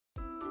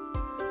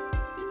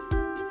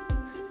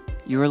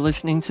You are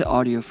listening to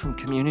audio from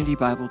Community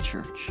Bible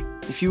Church.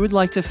 If you would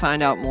like to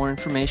find out more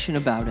information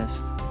about us,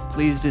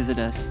 please visit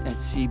us at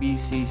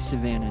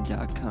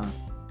cbcsavannah.com.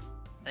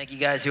 Thank you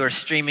guys who are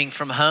streaming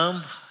from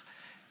home.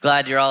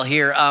 Glad you're all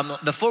here.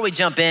 Before we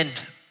jump in,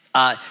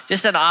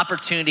 just an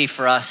opportunity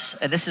for us,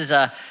 and this is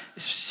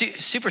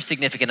super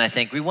significant, I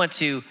think. We want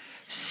to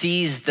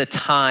seize the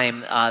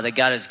time that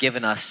God has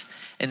given us.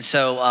 And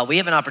so we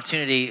have an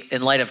opportunity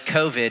in light of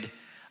COVID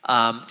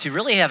to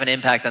really have an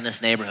impact on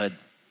this neighborhood.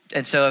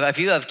 And so if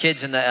you have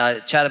kids in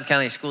the Chatham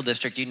County School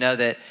District, you know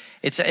that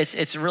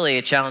it's really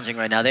challenging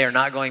right now. They are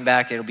not going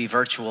back. It'll be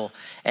virtual.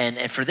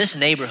 And for this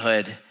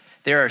neighborhood,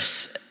 there are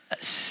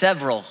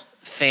several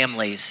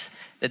families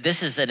that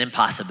this is an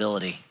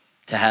impossibility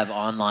to have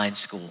online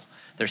school.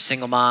 There's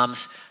single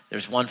moms.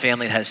 There's one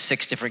family that has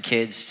 6 different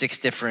kids, 6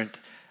 different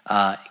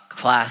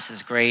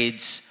classes,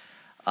 grades,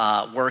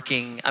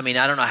 working. I mean,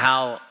 I don't know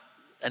how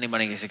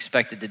anybody is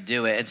expected to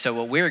do it. And so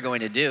what we're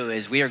going to do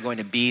is we are going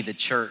to be the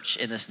church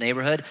in this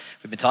neighborhood.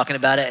 We've been talking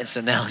about it, and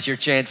so now is your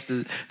chance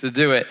to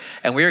do it.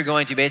 And we are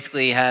going to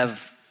basically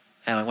have,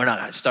 and we're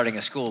not starting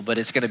a school, but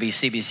it's going to be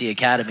CBC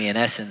Academy in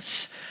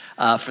essence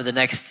for the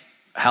next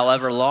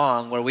however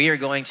long, where we are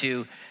going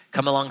to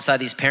come alongside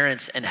these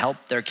parents and help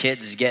their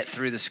kids get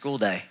through the school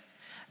day.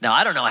 Now,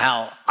 I don't know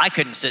how, I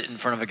couldn't sit in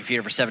front of a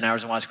computer for 7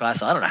 hours and watch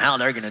class. I don't know how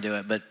they're going to do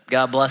it, but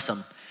God bless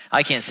them.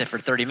 I can't sit for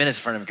 30 minutes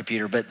in front of a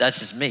computer, but that's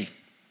just me.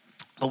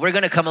 But we're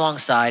going to come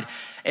alongside.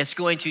 It's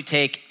going to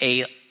take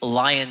a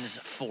lion's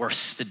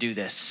force to do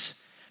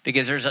this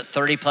because there's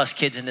 30 plus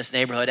kids in this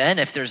neighborhood. And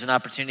if there's an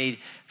opportunity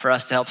for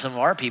us to help some of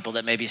our people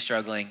that may be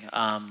struggling,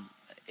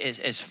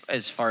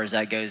 as far as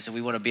that goes, we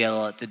want to be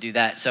able to do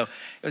that. So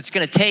what it's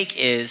going to take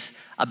is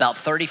about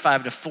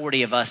 35 to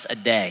 40 of us a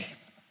day.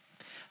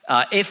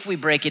 If we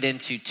break it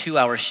into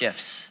 2-hour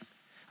shifts.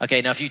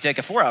 Okay, now if you take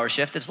a 4-hour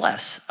shift, it's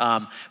less.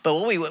 But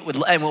what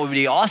would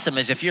be awesome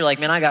is if you're like,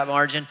 man, I got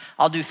margin,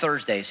 I'll do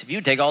Thursdays. If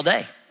you take all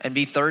day and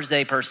be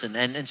Thursday person.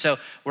 And so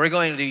we're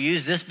going to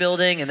use this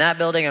building and that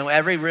building and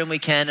every room we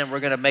can, and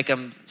we're going to make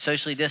them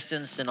socially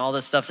distanced and all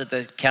the stuff that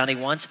the county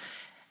wants.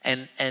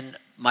 And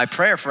my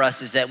prayer for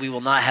us is that we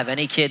will not have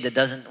any kid that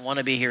doesn't want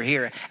to be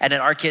here. And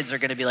then our kids are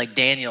going to be like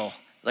Daniel.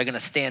 They're going to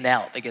stand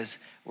out because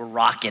we're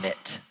rocking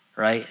it.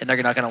 Right? And they're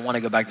not going to want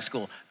to go back to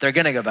school. They're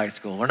going to go back to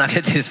school. We're not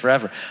going to do this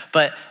forever.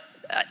 But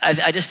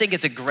I just think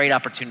it's a great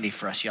opportunity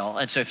for us, y'all.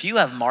 And so if you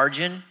have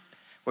margin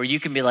where you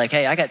can be like,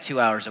 hey, I got 2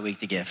 hours a week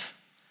to give.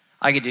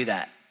 I could do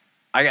that.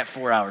 I got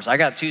 4 hours. I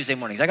got Tuesday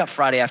mornings. I got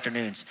Friday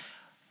afternoons.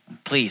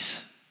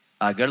 Please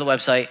go to the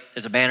website.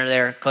 There's a banner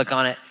there. Click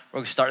on it.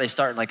 They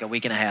start in like a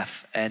week and a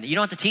half. And you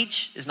don't have to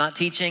teach. It's not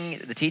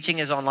teaching. The teaching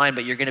is online,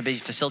 but you're going to be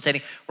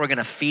facilitating. We're going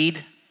to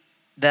feed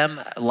them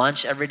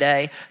lunch every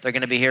day. They're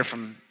going to be here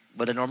from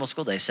what a normal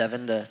school day,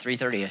 7 to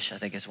 3:30ish, I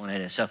think is when it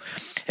is. So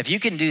if you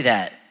can do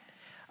that,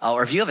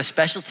 or if you have a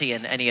specialty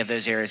in any of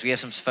those areas, we have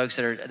some folks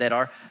that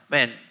are,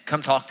 man,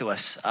 come talk to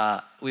us.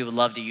 We would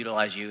love to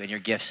utilize you and your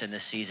gifts in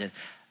this season.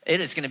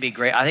 It is going to be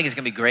great. I think it's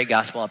going to be great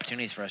gospel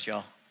opportunities for us,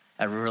 y'all.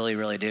 I really,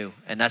 really do.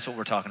 And that's what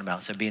we're talking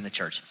about. So be in the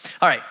church.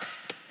 All right,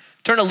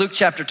 turn to Luke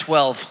chapter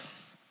 12.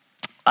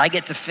 I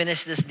get to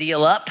finish this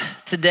deal up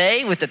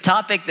today with a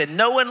topic that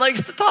no one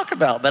likes to talk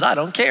about, but I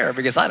don't care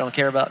because I don't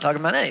care about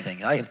talking about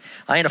anything. I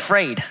ain't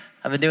afraid.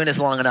 I've been doing this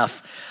long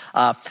enough.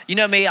 You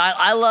know me,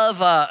 I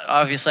love,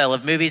 obviously I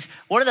love movies.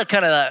 One of the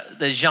kind of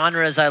the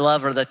genres I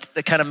love or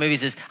the kind of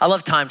movies is I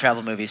love time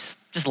travel movies.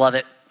 Just love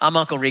it. I'm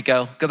Uncle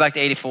Rico. Go back to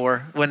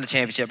 84, win the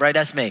championship, right?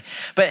 That's me.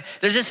 But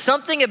there's just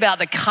something about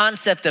the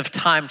concept of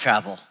time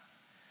travel,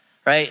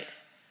 right?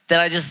 That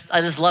I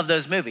just love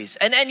those movies.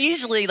 And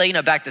usually, like, you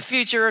know, Back to the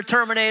Future,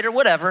 Terminator,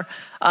 whatever,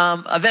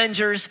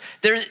 Avengers.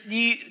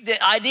 The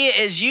idea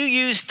is you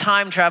use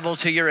time travel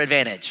to your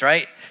advantage,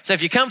 right? So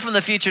if you come from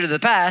the future to the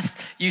past,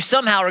 you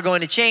somehow are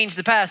going to change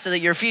the past so that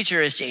your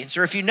future is changed.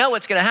 Or if you know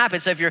what's going to happen,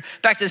 so if you're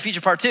Back to the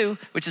Future Part 2,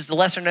 which is the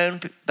lesser known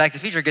Back to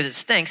the Future because it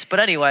stinks. But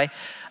anyway,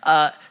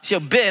 so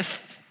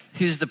Biff,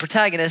 who's the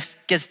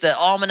protagonist, gets the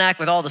almanac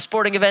with all the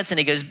sporting events, and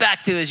he goes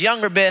back to his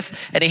younger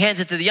Biff, and he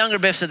hands it to the younger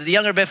Biff so that the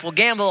younger Biff will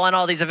gamble on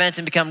all these events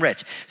and become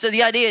rich. So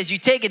the idea is you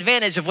take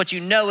advantage of what you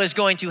know is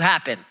going to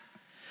happen,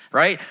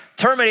 right?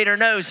 Terminator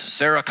knows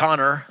Sarah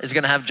Connor is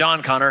going to have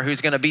John Connor,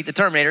 who's going to beat the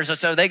Terminator,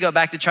 so they go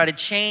back to try to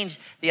change.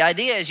 The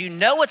idea is you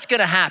know what's going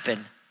to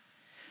happen,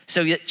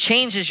 so it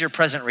changes your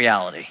present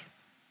reality.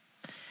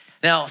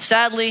 Now,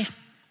 sadly,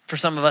 for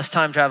some of us,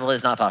 time travel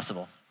is not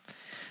possible,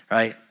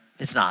 right?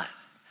 It's not.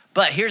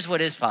 But here's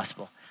what is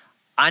possible.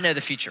 I know the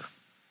future.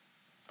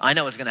 I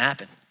know what's going to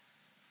happen.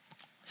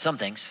 Some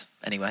things,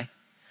 anyway.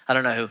 I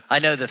don't know who. I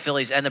know the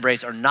Phillies and the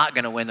Braves are not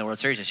going to win the World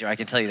Series this year. I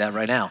can tell you that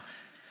right now.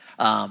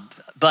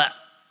 But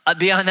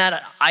beyond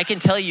that, I can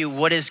tell you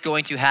what is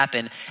going to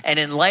happen. And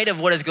in light of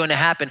what is going to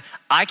happen,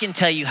 I can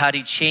tell you how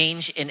to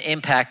change and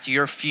impact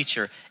your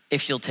future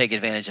if you'll take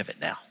advantage of it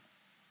now.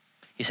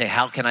 You say,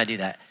 how can I do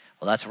that?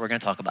 Well, that's what we're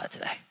going to talk about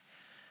today.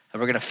 And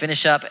we're going to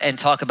finish up and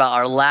talk about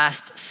our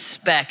last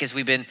spec as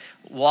we've been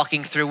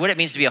walking through what it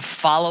means to be a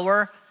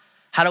follower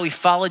How do we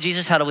follow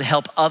Jesus? How do we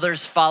help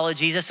others follow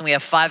Jesus? And we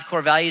have 5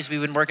 core values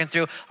we've been working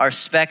through: our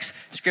specs,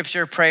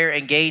 scripture, prayer,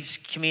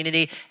 engaged,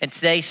 community, and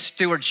today,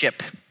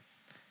 stewardship,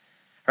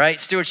 right?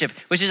 Stewardship,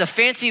 which is a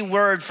fancy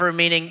word for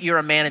meaning you're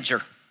a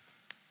manager.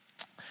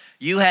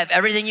 You have,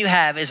 everything you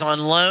have is on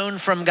loan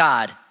from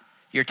God: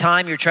 your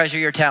time, your treasure,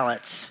 your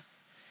talents.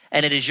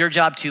 And it is your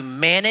job to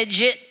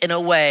manage it in a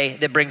way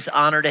that brings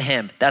honor to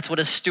him. That's what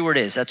a steward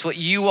is. That's what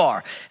you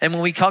are. And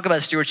when we talk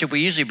about stewardship,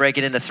 we usually break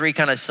it into 3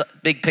 kind of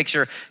big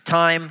picture: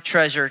 time,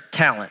 treasure,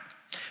 talent.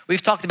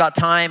 We've talked about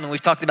time and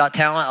we've talked about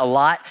talent a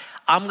lot.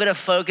 I'm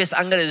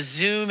gonna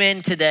zoom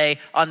in today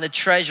on the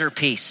treasure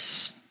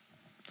piece,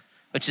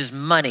 which is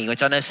money,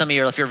 which I know some of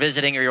you, if you're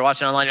visiting or you're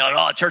watching online, you're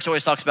like, oh, church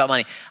always talks about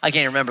money. I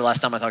can't remember the last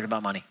time I talked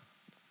about money,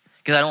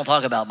 because I don't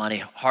talk about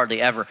money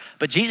hardly ever.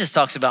 But Jesus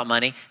talks about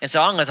money, and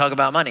so I'm gonna talk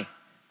about money.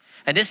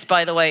 And this,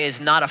 by the way, is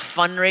not a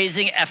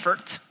fundraising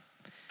effort,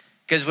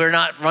 because we're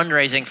not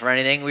fundraising for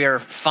anything. We are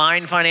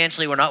fine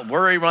financially. We're not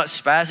worried. We're not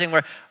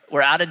spazzing.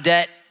 We're out of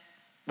debt.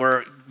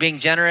 We're being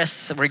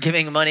generous. We're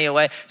giving money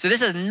away. So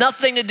this has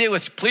nothing to do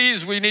with,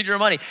 please, we need your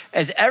money. It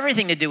has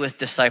everything to do with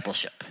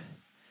discipleship.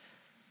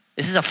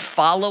 This is a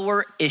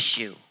follower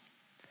issue.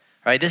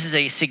 Right, this is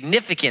a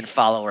significant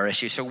follower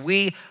issue. So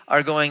we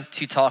are going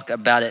to talk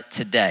about it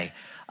today.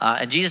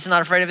 And Jesus is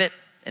not afraid of it,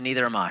 and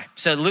neither am I.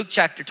 So Luke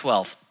chapter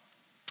 12.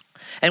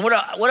 And what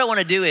I want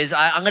to do is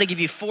I'm going to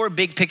give you 4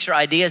 big picture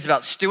ideas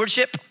about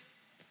stewardship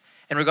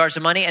in regards to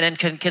money, and then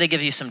can I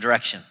give you some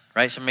direction,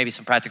 right? So maybe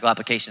some practical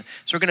application.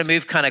 So we're going to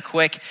move kind of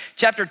quick.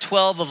 Chapter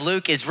 12 of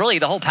Luke is really,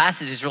 the whole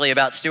passage is really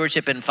about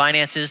stewardship and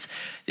finances.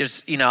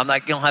 There's, we're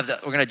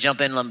going to jump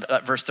in on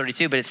verse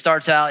 32, but it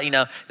starts out,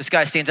 this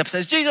guy stands up and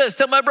says, Jesus,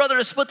 tell my brother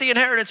to split the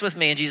inheritance with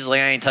me. And Jesus is like,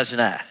 I ain't touching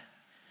that.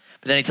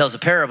 But then he tells a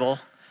parable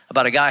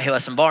about a guy who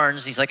has some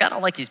barns. He's like, I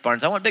don't like these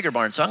barns. I want bigger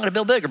barns. So I'm going to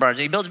build bigger barns.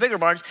 And he builds bigger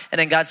barns. And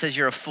then God says,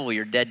 you're a fool.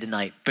 You're dead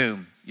tonight.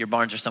 Boom. Your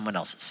barns are someone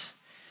else's.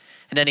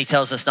 And then he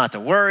tells us not to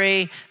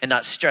worry and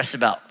not stress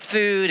about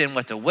food and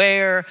what to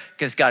wear,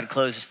 because God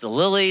clothes the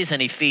lilies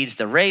and he feeds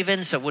the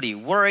ravens. So what are you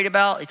worried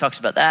about? He talks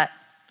about that.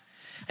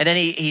 And then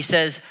he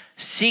says,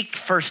 seek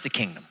first the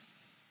kingdom.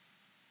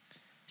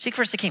 Seek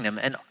first the kingdom,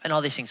 and all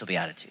these things will be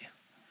added to you.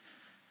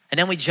 And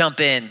then we jump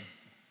in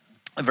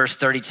verse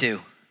 32.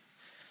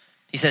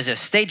 He says this: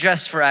 stay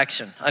dressed for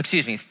action.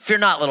 Fear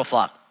not, little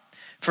flock,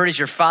 for it is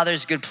your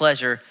Father's good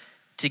pleasure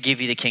to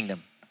give you the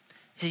kingdom.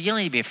 He says, you don't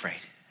need to be afraid.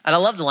 And I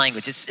love the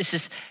language. It's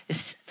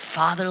this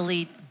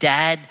fatherly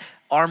dad,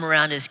 arm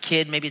around his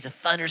kid. Maybe it's a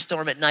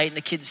thunderstorm at night and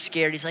the kid's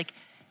scared. He's like,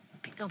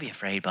 don't be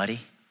afraid,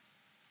 buddy.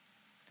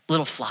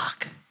 Little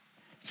flock.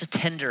 It's a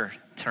tender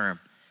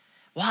term.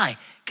 Why?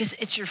 Because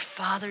it's your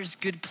Father's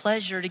good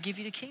pleasure to give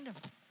you the kingdom.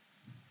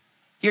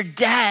 Your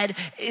dad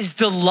is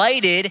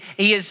delighted.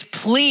 He is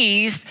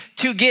pleased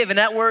to give. And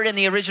that word in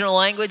the original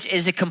language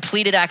is a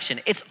completed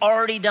action. It's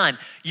already done.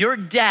 Your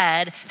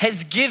dad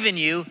has given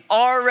you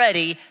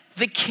already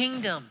the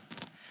kingdom.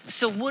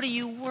 So what are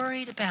you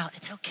worried about?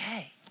 It's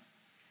okay.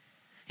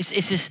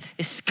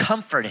 It's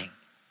comforting.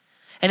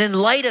 And in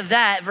light of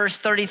that, verse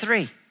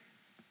 33,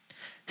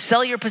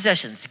 sell your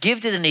possessions,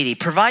 give to the needy,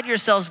 provide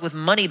yourselves with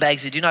money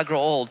bags that do not grow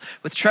old,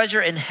 with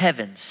treasure in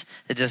heavens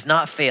that does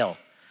not fail,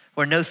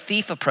 where no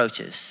thief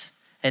approaches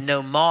and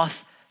no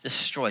moth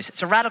destroys.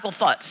 It's a radical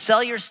thought.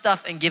 Sell your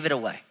stuff and give it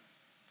away.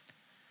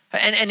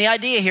 And the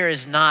idea here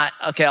is not,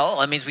 okay,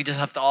 that means we just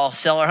have to all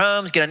sell our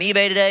homes, get on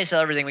eBay today, sell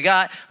everything we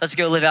got. Let's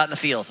go live out in the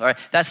field, all right?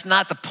 That's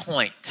not the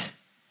point,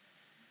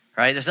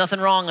 right? There's nothing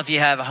wrong if you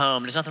have a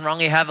home. There's nothing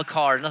wrong if you have a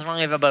car. There's nothing wrong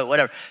if you have a boat,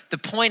 whatever. The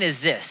point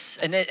is this,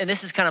 and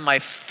this is kind of my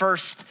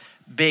first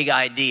big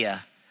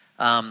idea,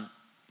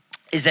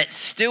 is that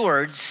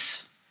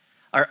stewards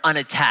are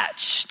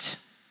unattached.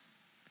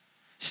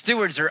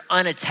 Stewards are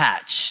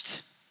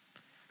unattached,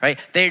 right?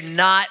 They're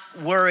not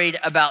worried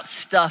about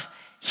stuff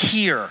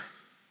here.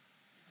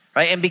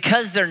 Right? And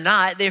because they're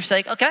not, they're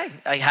saying, okay,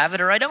 I have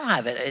it or I don't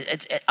have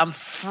it. I'm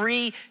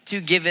free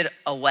to give it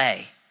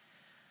away,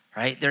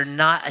 right? They're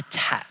not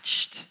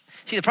attached.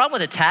 See, the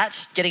problem with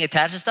getting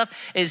attached to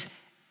stuff is,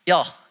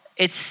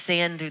 it's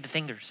sand through the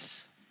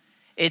fingers.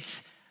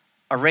 It's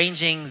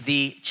arranging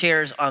the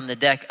chairs on the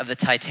deck of the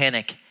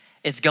Titanic.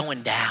 It's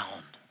going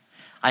down.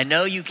 I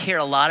know you care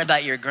a lot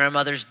about your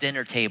grandmother's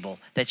dinner table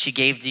that she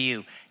gave to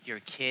you.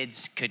 Your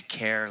kids could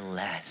care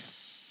less.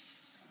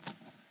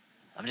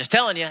 I'm just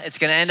telling you, it's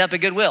going to end up at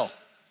Goodwill,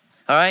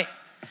 all right?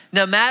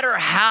 No matter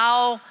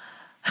how,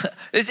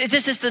 it's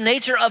just the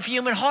nature of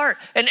human heart.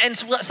 And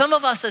some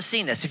of us have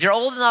seen this. If you're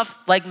old enough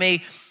like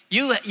me,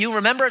 you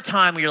remember a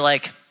time where you're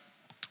like,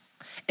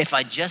 if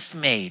I just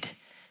made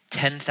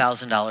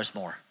 $10,000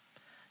 more,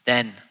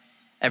 then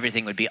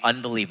everything would be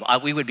unbelievable.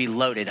 We would be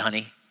loaded,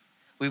 honey.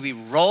 We'd be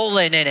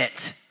rolling in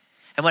it.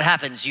 And what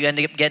happens? You end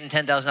up getting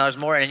 $10,000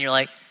 more, and you're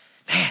like,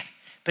 man,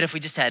 but if we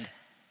just had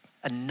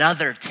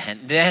another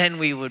 10, then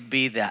we would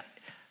be that,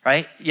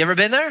 right? You ever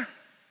been there?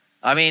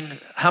 I mean,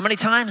 how many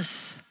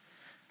times,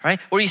 right?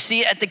 Or you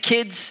see it at the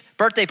kid's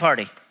birthday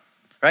party,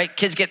 right?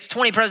 Kids get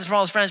 20 presents from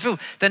all his friends. Ooh,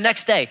 the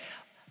next day,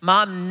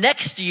 Mom,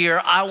 next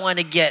year I want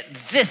to get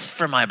this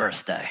for my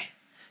birthday.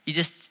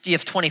 You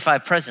have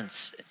 25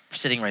 presents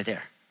sitting right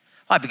there.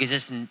 Why? Because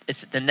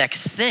it's the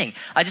next thing.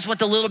 I just want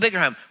the little bigger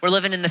home. We're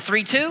living in the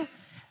 3-2.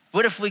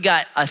 What if we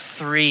got a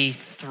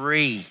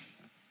 3-3?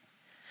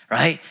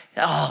 Right?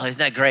 Oh, isn't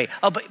that great?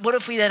 Oh, but what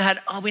if we then had,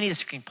 we need a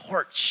screen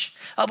porch.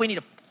 Oh, we need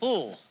a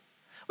pool.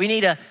 We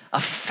need a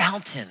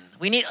fountain.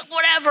 We need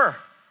whatever.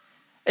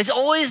 It's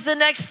always the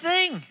next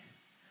thing,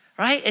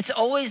 right? It's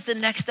always the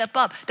next step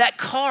up. That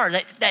car,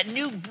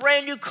 that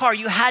brand new car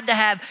you had to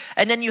have,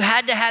 and then you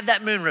had to have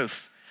that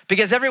moonroof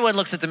because everyone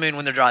looks at the moon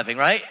when they're driving,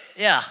 right?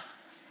 Yeah.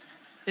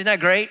 Isn't that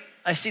great?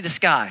 I see the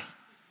sky,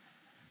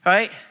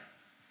 right?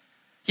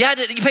 You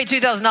paid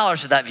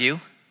 $2,000 for that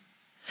view.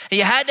 And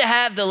you had to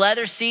have the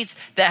leather seats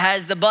that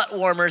has the butt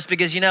warmers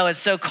because it's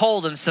so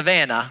cold in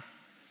Savannah,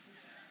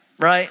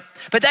 right?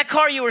 But that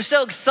car you were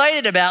so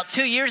excited about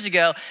 2 years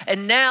ago,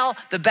 and now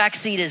the back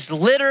seat is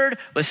littered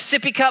with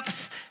sippy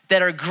cups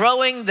that are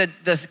growing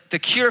the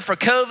cure for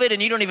COVID,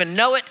 and you don't even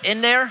know it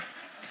in there.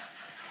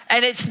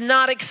 And it's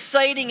not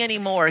exciting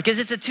anymore because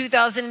it's a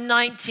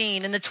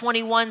 2019 and the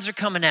 21s are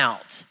coming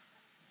out.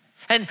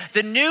 And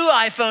the new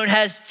iPhone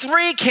has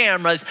 3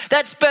 cameras.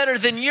 That's better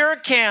than your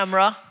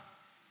camera.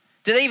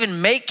 Do they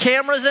even make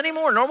cameras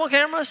anymore, normal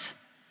cameras?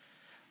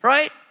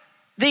 Right?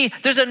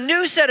 There's a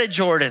new set of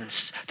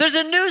Jordans. There's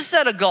a new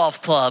set of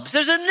golf clubs.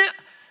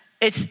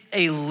 It's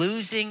a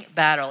losing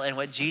battle. And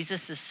what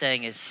Jesus is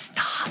saying is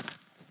stop.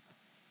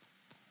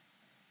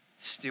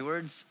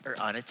 Stewards are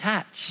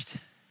unattached.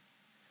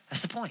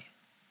 That's the point.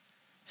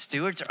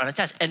 Stewards are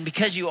unattached. And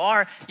because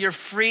you're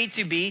free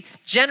to be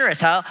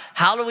generous.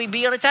 How do we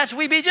be unattached?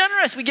 We be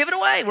generous. We give it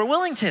away. We're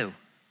willing to.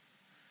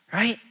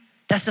 Right?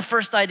 That's the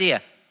first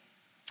idea.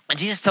 And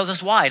Jesus tells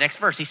us why. Next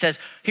verse, he says,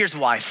 here's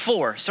why.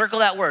 For, circle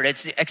that word.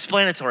 It's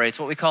explanatory. It's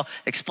what we call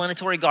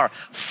explanatory gar.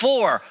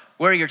 For,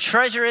 where your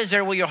treasure is,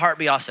 there will your heart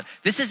be also.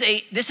 This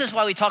is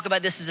why we talk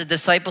about this as a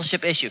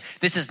discipleship issue.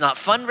 This is not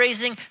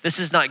fundraising. This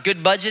is not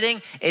good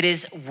budgeting. It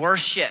is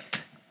worship.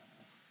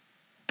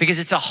 Because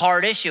it's a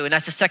hard issue. And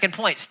that's the second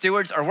point.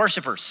 Stewards are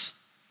worshipers.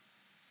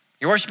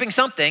 You're worshiping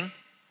something.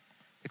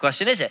 The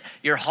question is it?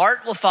 Your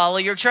heart will follow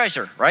your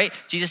treasure, right?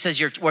 Jesus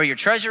says where your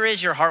treasure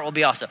is, your heart will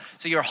be also.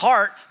 So your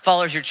heart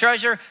follows your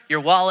treasure, your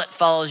wallet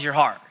follows your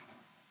heart,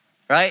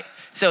 right?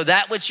 So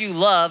that which you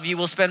love, you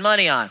will spend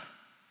money on,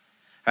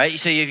 right?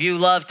 So if you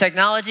love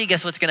technology,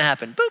 guess what's gonna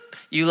happen? Boop.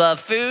 You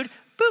love food,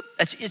 boop.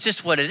 It's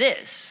just what it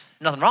is.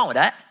 Nothing wrong with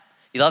that.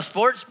 You love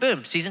sports,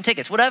 boom, season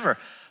tickets, whatever.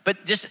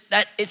 But just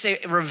that, it's a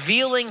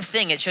revealing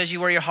thing. It shows you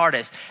where your heart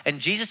is. And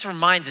Jesus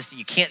reminds us that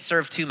you can't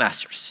serve 2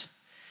 masters.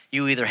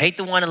 You either hate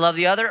the one and love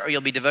the other, or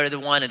you'll be devoted to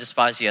the one and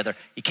despise the other.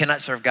 You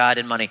cannot serve God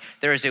and money.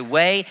 There is a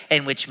way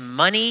in which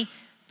money,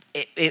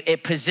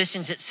 it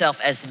positions itself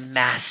as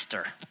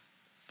master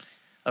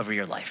over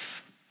your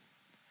life,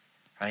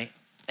 right?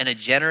 And a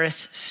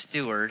generous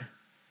steward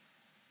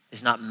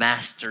is not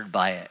mastered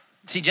by it.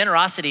 See,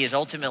 generosity is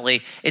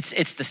ultimately,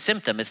 it's the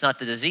symptom, it's not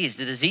the disease.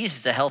 The disease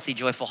is a healthy,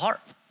 joyful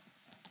heart,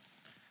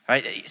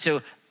 right?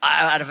 So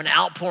out of an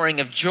outpouring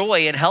of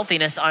joy and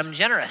healthiness, I'm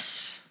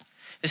generous.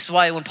 This is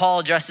why when Paul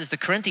addresses the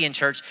Corinthian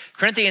church,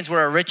 Corinthians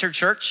were a richer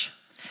church,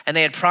 and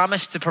they had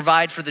promised to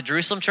provide for the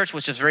Jerusalem church,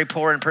 which was very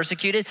poor and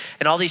persecuted.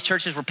 And all these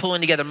churches were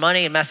pulling together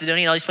money in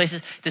Macedonia and all these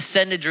places to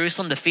send to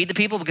Jerusalem to feed the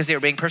people because they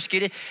were being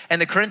persecuted. And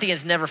the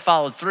Corinthians never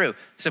followed through.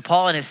 So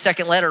Paul in his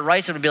second letter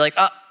writes them to be like,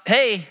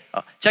 hey,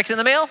 checks in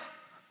the mail,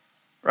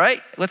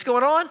 right? What's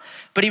going on?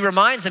 But he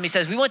reminds them, he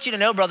says, we want you to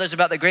know, brothers,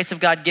 about the grace of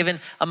God given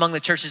among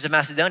the churches of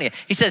Macedonia.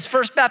 He says,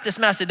 First Baptist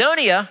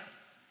Macedonia,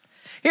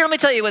 here, let me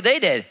tell you what they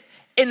did.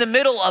 In the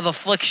middle of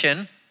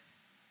affliction,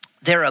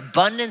 their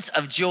abundance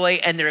of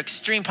joy and their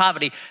extreme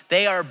poverty,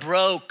 they are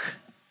broke,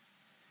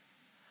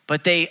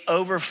 but they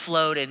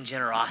overflowed in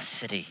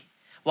generosity.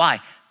 Why?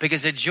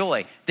 Because of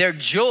joy. Their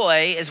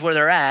joy is where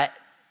they're at.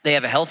 They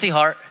have a healthy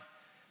heart.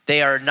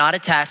 They are not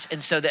attached.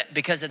 And so that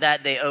because of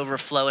that, they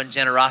overflow in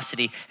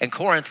generosity. And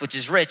Corinth, which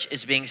is rich,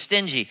 is being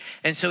stingy.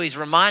 And so he's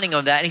reminding them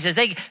of that. And he says,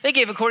 they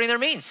gave according to their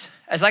means,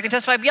 as I can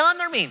testify,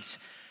 beyond their means.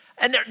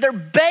 And they're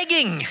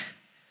begging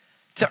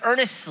to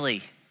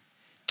earnestly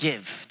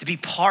give, to be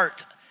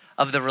part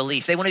of the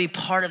relief. They want to be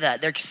part of that.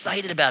 They're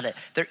excited about it.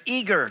 They're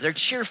eager. They're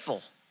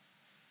cheerful.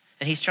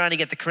 And he's trying to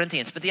get the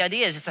Corinthians. But the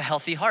idea is it's a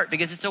healthy heart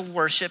because it's a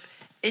worship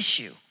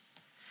issue.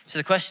 So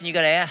the question you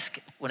got to ask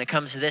when it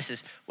comes to this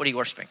is, what are you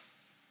worshiping?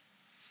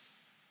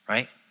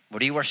 Right?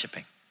 What are you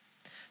worshiping?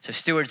 So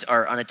stewards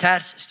are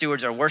unattached.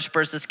 Stewards are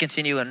worshipers. Let's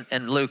continue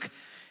in Luke.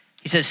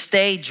 He says,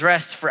 stay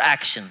dressed for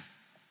action.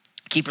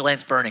 Keep your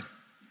lamps burning.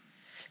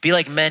 Be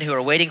like men who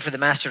are waiting for the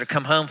master to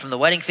come home from the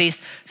wedding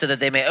feast so that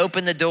they may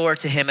open the door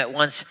to him at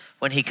once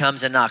when he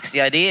comes and knocks.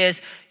 The idea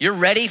is you're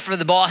ready for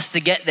the boss to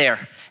get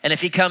there. And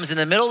if he comes in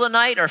the middle of the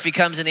night or if he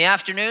comes in the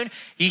afternoon,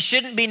 he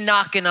shouldn't be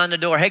knocking on the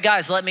door. Hey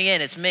guys, let me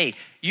in, it's me.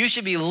 You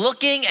should be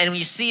looking, and when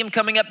you see him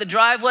coming up the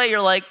driveway, you're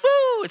like,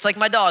 woo, it's like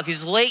my dog,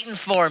 he's waiting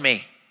for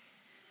me.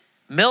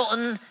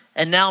 Milton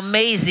and now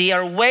Maisie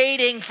are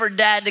waiting for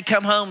dad to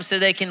come home so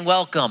they can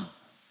welcome.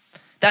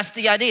 That's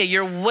the idea.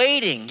 You're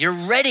waiting,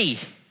 you're ready,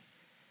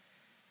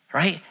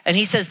 right? And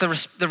he says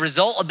the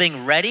result of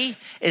being ready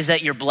is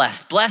that you're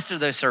blessed. Blessed are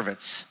those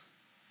servants.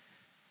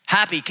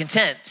 Happy,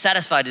 content,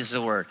 satisfied is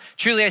the word.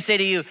 Truly I say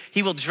to you,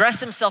 he will dress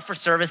himself for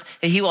service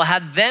and he will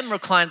have them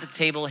recline at the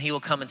table and he will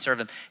come and serve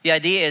them. The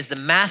idea is the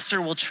master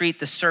will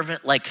treat the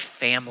servant like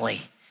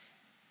family.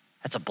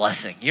 That's a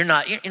blessing. You're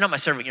not my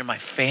servant, you're my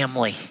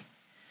family.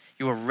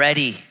 You are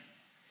ready,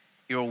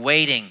 you're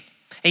waiting.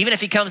 And even if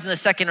he comes in the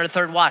second or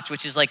third watch,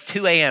 which is like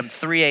 2 a.m.,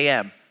 3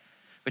 a.m.,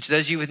 which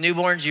those of you with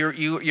newborns,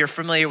 you're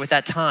familiar with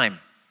that time.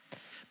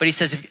 But he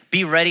says,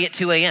 be ready at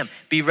 2 a.m.,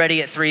 be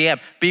ready at 3 a.m.,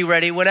 be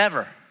ready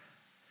whatever.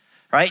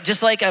 Right?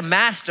 Just like a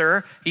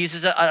master, he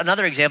uses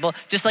another example,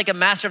 just like a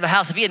master of a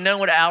house, if he had known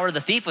what hour the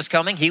thief was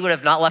coming, he would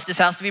have not left his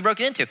house to be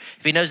broken into.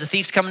 If he knows the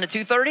thief's coming at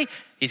 2:30,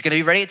 he's gonna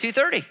be ready at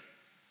 2:30.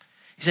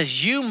 He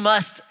says, you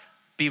must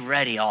be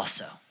ready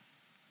also.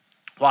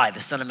 Why? The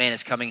Son of Man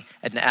is coming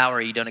at an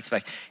hour you don't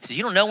expect. He says,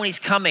 you don't know when he's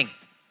coming,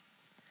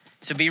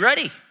 so be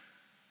ready.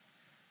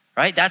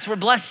 Right? That's where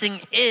blessing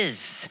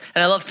is.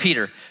 And I love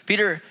Peter.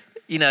 Peter,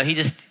 he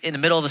just in the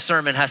middle of the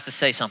sermon has to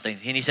say something.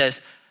 And he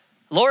says,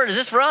 Lord, is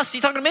this for us? Are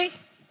you talking to me?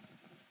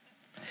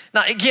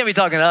 No, it can't be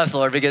talking to us,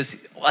 Lord, because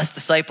us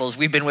disciples,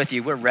 we've been with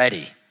you. We're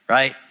ready,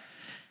 right?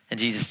 And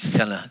Jesus just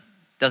kind of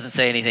doesn't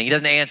say anything. He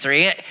doesn't answer.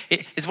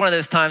 It's one of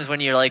those times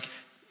when you're like,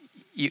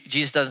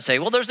 Jesus doesn't say,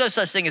 well, there's no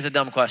such thing as a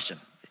dumb question,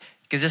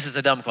 because this is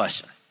a dumb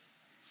question,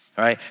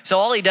 all right? So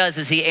all he does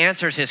is he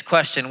answers his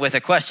question with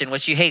a question,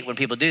 which you hate when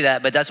people do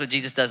that, but that's what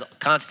Jesus does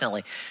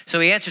constantly. So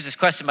he answers his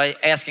question by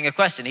asking a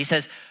question. He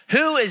says,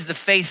 who is the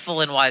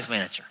faithful and wise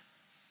manager?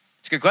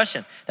 It's a good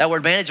question. That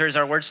word manager is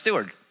our word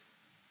steward,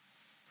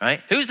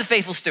 right? Who's the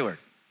faithful steward?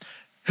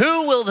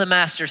 Who will the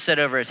master set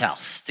over his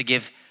house to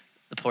give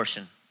the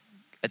portion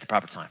at the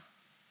proper time?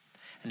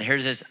 And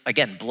here's his,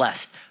 again,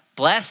 blessed.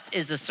 Blessed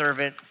is the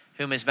servant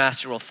whom his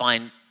master will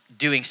find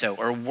doing so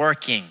or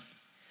working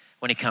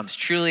when he comes.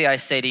 Truly, I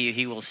say to you,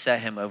 he will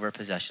set him over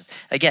possessions.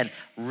 Again,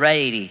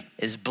 ready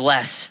is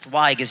blessed.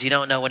 Why? Because you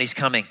don't know when he's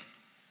coming.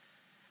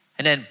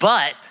 And then,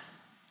 but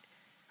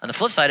on the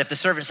flip side, if the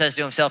servant says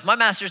to himself, my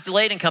master's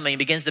delayed in coming, and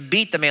begins to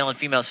beat the male and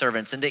female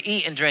servants and to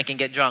eat and drink and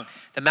get drunk,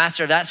 the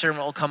master of that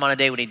servant will come on a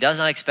day when he does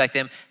not expect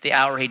him, the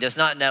hour he does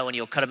not know, and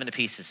he'll cut him into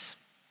pieces.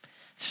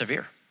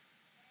 Severe.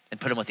 And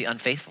put him with the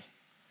unfaithful.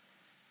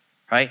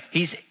 Right?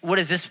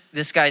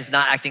 This guy's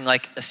not acting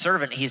like a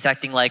servant. He's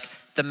acting like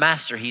the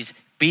master. He's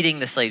beating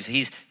the slaves.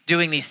 He's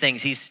doing these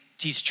things.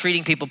 He's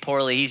treating people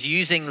poorly. He's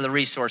using the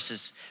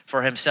resources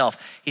for himself.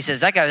 He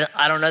says, that guy,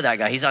 I don't know that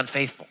guy. He's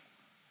unfaithful.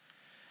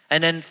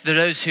 And then for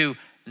those who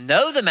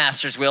know the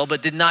master's will,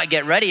 but did not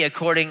get ready act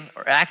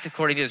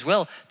according to his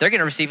will, they're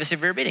gonna receive a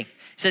severe beating. He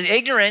says,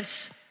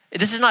 ignorance,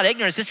 this is not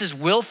ignorance, this is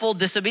willful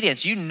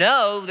disobedience. You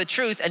know the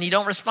truth and you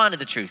don't respond to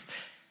the truth,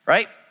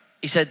 right?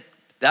 He said,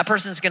 that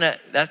person's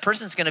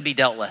gonna be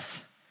dealt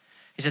with.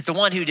 He says, the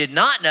one who did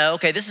not know,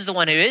 okay, this is the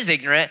one who is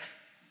ignorant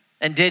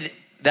and did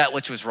that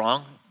which was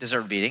wrong,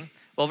 deserved beating,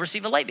 will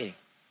receive a light beating.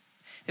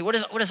 What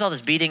is all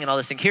this beating and all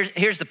this thing?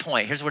 Here's the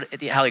point. Here's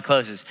how he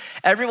closes.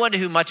 Everyone to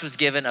whom much was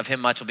given, of him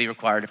much will be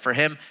required. For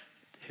him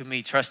whom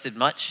he trusted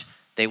much,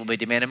 they will be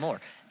demanded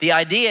more. The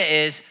idea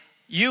is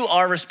you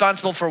are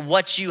responsible for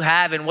what you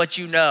have and what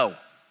you know,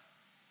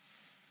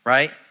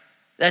 right?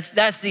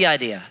 That's the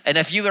idea. And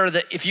if you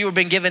were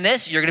been given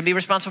this, you're going to be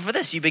responsible for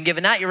this. You've been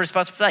given that, you're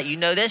responsible for that. You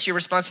know this, you're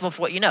responsible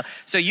for what you know.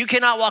 So you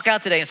cannot walk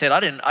out today and say, I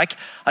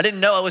didn't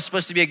know I was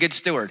supposed to be a good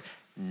steward.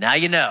 Now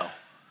you know.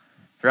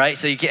 Right?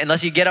 So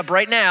unless you get up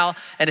right now,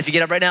 and if you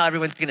get up right now,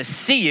 everyone's gonna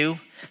see you,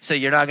 so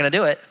you're not gonna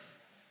do it.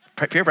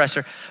 Peer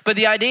pressure. But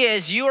the idea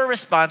is you are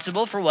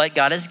responsible for what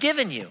God has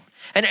given you.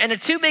 And the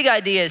two big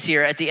ideas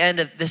here at the end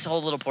of this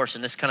whole little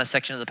portion, this kind of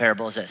section of the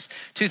parable is this.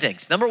 Two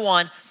things. Number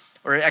one,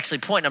 or actually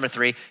point number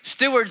 3,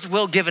 stewards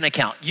will give an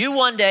account. You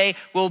one day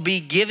will be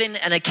given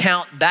an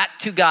account back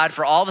to God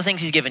for all the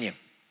things he's given you.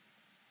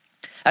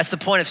 That's the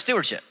point of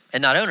stewardship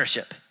and not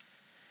ownership.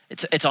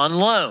 It's on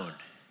loan.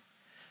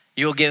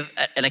 You will give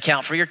an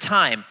account for your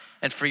time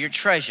and for your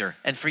treasure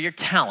and for your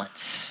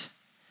talents,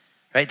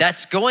 right?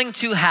 That's going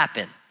to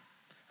happen,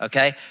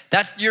 okay?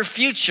 That's your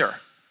future.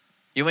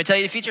 You want me to tell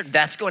you the future?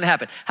 That's going to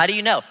happen. How do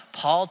you know?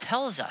 Paul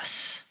tells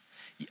us.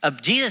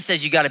 Jesus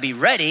says you got to be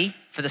ready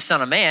for the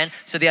Son of Man.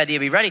 So the idea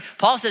of be ready.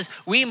 Paul says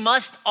we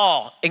must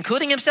all,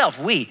 including himself,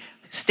 we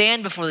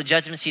stand before the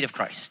judgment seat of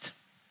Christ.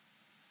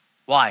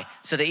 Why?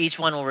 So that each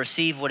one will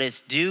receive what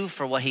is due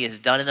for what he has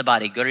done in the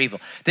body, good or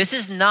evil. This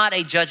is not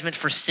a judgment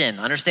for sin.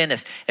 Understand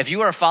this. If you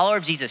are a follower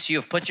of Jesus, you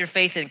have put your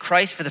faith in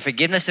Christ for the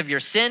forgiveness of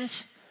your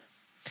sins.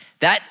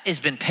 That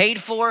has been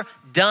paid for,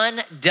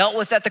 done, dealt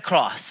with at the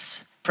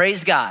cross.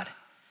 Praise God.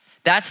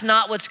 That's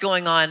not what's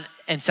going on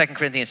in 2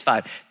 Corinthians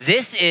 5.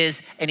 This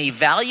is an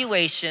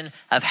evaluation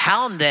of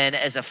how then,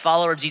 as a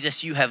follower of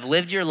Jesus, you have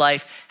lived your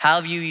life. How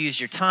have you used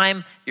your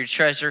time, your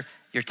treasure,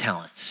 your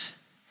talents?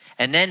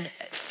 And then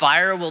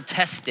fire will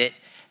test it,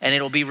 and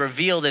it'll be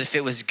revealed if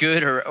it was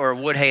good or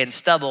wood, hay, and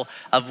stubble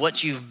of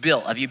what you've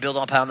built. Have you built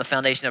upon the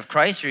foundation of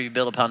Christ, or have you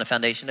built upon the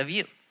foundation of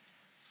you?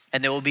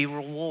 And there will be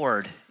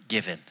reward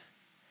given,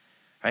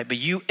 right? But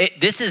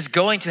this is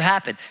going to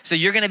happen. So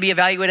you're going to be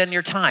evaluated on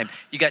your time.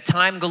 You got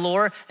time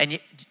galore, and do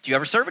you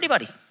ever serve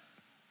anybody?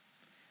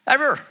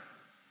 Ever?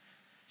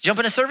 Jump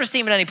in a service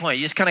team at any point.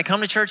 You just kind of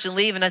come to church and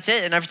leave, and that's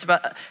it. And it's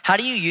about how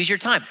do you use your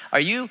time? Are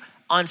you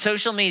on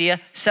social media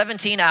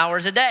 17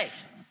 hours a day?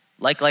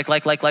 Like, snap,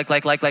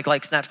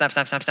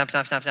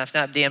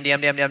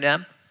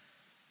 DM.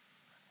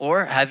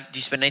 Or do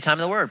you spend any time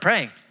in the Word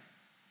praying?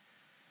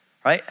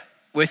 Right?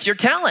 With your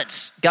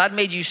talents. God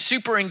made you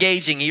super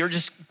engaging. You're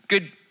just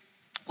good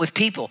with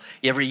people.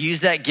 You ever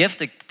use that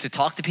gift to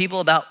talk to people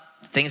about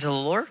things of the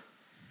Lord?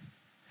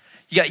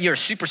 You're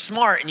super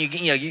smart and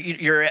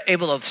you're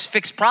able to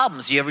fix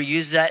problems. You ever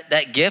use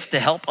that gift to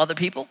help other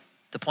people,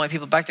 to point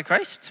people back to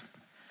Christ?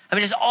 I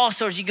mean, just all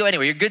sorts. You go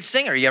anywhere. You're a good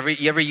singer. You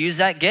ever use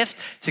that gift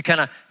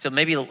to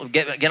maybe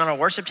get on a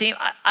worship team?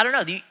 I don't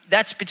know.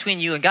 That's between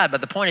you and God.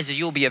 But the point is that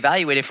you will be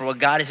evaluated for what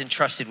God has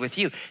entrusted with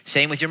you.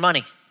 Same with your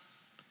money,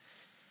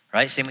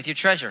 right? Same with your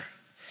treasure.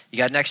 You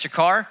got an extra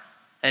car,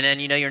 and then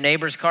your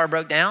neighbor's car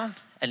broke down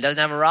and doesn't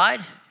have a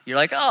ride. You're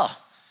like, oh,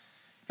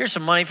 here's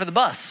some money for the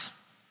bus.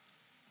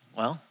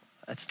 Well,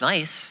 that's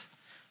nice,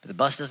 but the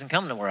bus doesn't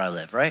come to where I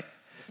live, right?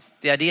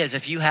 The idea is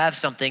if you have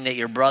something that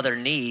your brother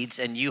needs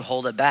and you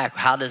hold it back,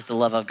 how does the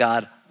love of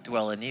God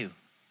dwell in you?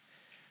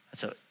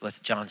 That's what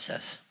John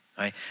says,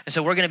 right? And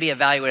so we're going to be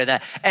evaluated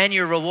that. And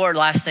your reward,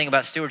 last thing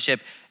about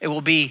stewardship, it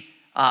will be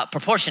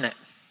proportionate,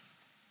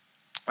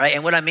 right?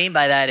 And what I mean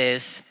by that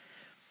is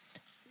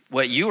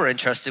what you are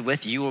entrusted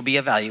with, you will be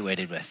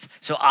evaluated with.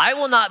 So I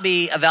will not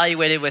be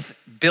evaluated with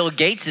Bill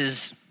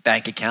Gates's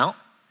bank account.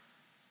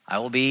 I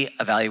will be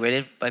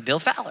evaluated by Bill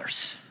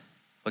Fowler's,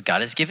 what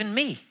God has given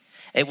me.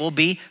 It will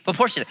be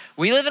proportionate.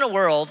 We live in a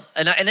world,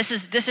 and this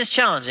is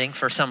challenging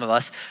for some of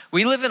us.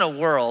 We live in a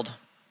world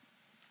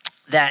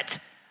that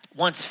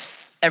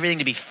wants everything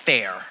to be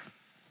fair,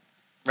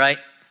 right?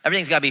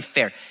 Everything's got to be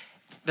fair,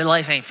 but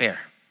life ain't fair.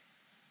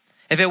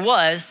 If it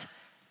was,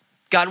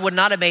 God would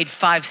not have made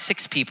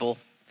 5'6" people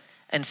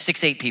and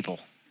 6'8" people.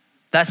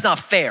 That's not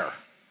fair,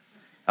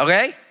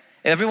 okay?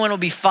 Everyone will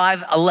be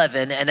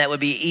 5'11", and that would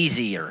be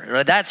easier.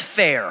 Right? That's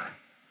fair.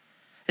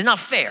 It's not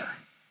fair,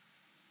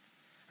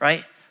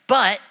 right?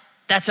 But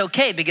that's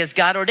okay because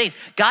God ordains.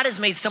 God has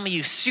made some of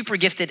you super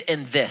gifted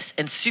in this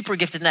and super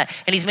gifted in that.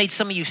 And he's made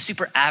some of you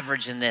super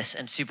average in this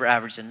and super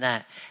average in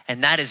that.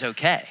 And that is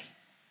okay.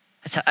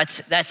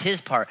 That's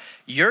his part.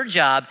 Your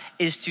job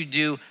is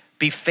to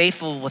be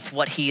faithful with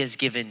what he has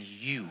given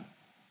you.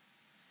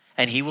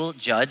 And he will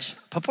judge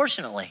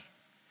proportionately.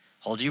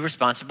 Hold you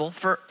responsible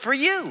for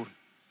you.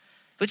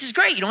 Which is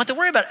great. You don't have to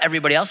worry about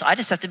everybody else. I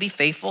just have to be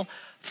faithful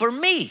for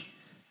me,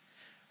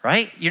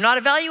 right? You're not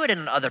evaluated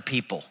on other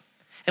people.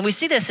 And we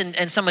see this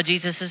in some of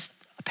Jesus's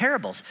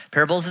parables.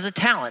 Parables of the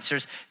talents.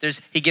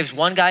 He gives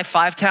one guy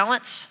 5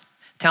 talents.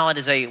 Talent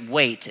is a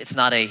weight. It's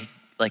not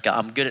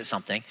I'm good at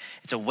something.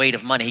 It's a weight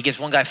of money. He gives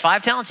one guy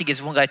 5 talents. He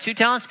gives one guy 2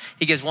 talents.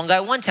 He gives one guy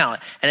 1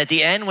 talent. And at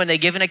the end, when they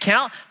give an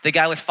account, the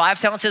guy with 5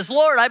 talents says,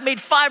 Lord, I've made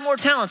 5 more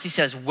talents. He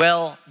says,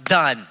 well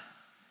done.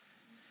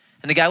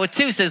 And the guy with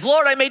 2 says,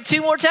 Lord, I made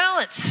 2 more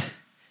talents.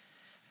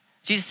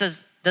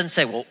 Jesus doesn't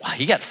say, well,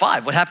 you got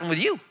 5. What happened with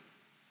you?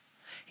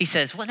 He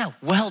says, well, no,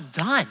 well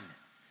done.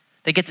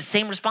 They get the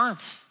same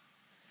response.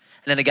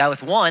 And then the guy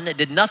with 1 that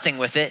did nothing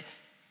with it,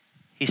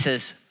 he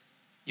says,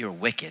 you're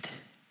wicked.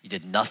 You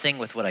did nothing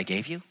with what I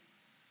gave you.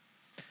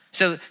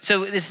 So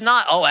it's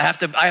not, I have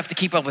to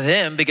keep up with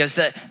him because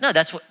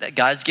that's what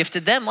God's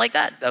gifted them like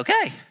that.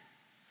 Okay.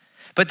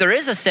 But there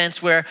is a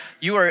sense where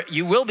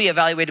you will be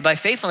evaluated by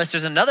faithfulness.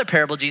 There's another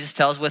parable Jesus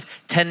tells with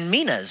 10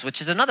 minas,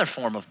 which is another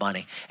form of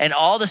money. And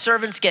all the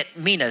servants get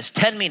minas,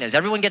 10 minas.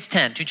 Everyone gets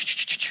 10.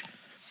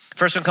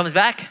 First one comes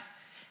back,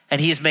 and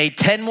he has made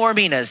 10 more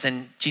minas.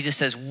 And Jesus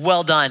says,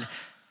 well done.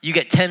 You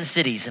get 10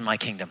 cities in my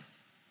kingdom.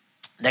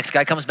 Next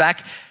guy comes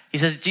back. He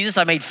says, Jesus,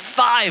 I made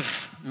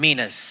 5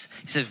 minas.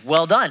 He says,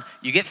 well done.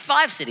 You get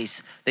 5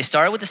 cities. They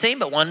started with the same,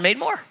 but 1 made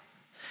more.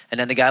 And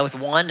then the guy with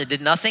 1 that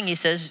did nothing, he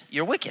says,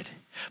 you're wicked.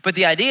 But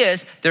the idea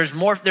is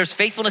there's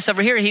faithfulness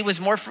over here. He was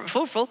more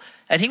fruitful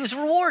and he was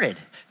rewarded.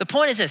 The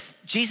point is this,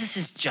 Jesus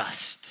is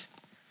just.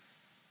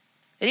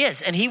 It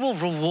is, and he will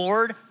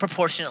reward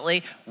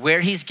proportionately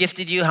where he's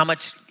gifted you, how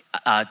much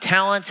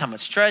talents, how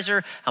much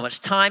treasure, how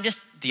much time, just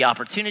the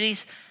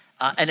opportunities.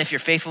 And if you're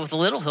faithful with a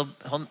little,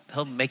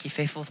 he'll make you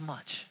faithful with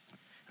much.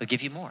 He'll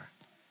give you more.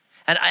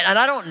 And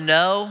I don't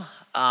know,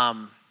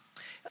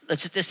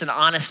 it's just an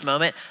honest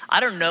moment.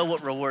 I don't know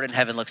what reward in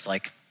heaven looks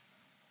like.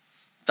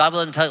 The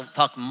Bible doesn't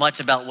talk much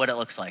about what it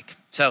looks like.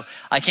 So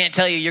I can't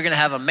tell you you're going to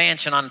have a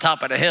mansion on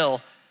top of the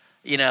hill,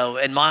 and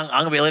I'm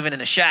going to be living in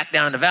a shack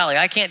down in the valley.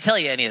 I can't tell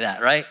you any of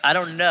that, right? I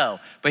don't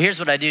know. But here's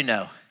what I do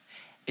know.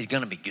 It's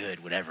going to be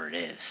good, whatever it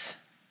is.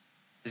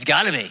 It's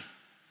got to be.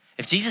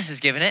 If Jesus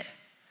has given it,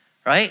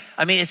 right?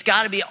 I mean, it's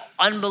got to be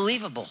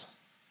unbelievable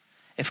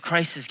if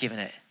Christ has given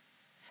it.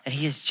 And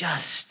he is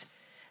just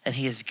and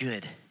he is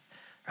good,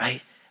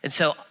 right? And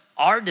so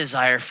our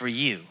desire for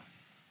you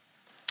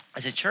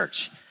as a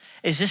church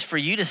is just for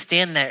you to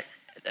stand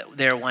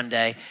there one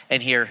day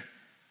and hear,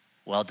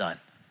 well done.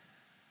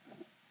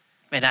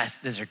 Man,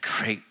 those are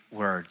great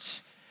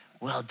words.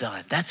 Well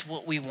done. That's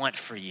what we want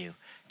for you.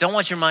 Don't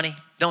want your money.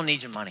 Don't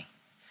need your money.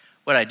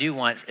 What I do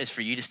want is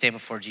for you to stand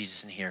before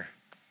Jesus and hear,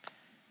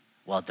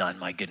 well done,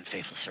 my good and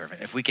faithful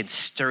servant. If we can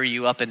stir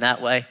you up in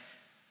that way,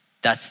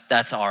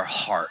 that's our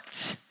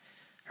heart,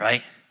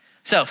 right?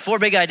 So 4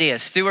 big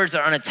ideas. Stewards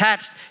are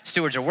unattached.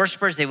 Stewards are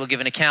worshipers. They will give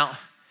an account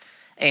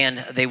and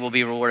they will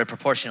be rewarded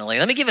proportionally.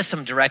 Let me give us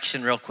some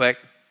direction real quick,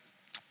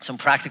 some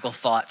practical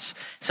thoughts.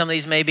 Some of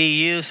these may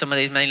be you, some of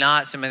these may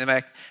not, some of them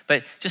may,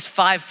 but just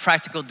 5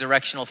 practical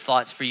directional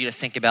thoughts for you to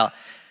think about,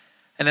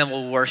 and then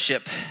we'll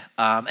worship.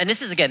 And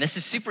this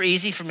is super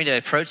easy for me to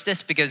approach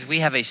this because we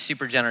have a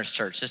super generous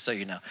church, just so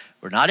you know.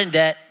 We're not in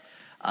debt.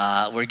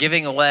 We're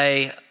giving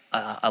away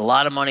a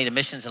lot of money to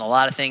missions and a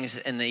lot of things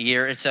in the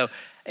year. And so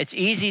it's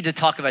easy to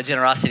talk about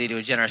generosity to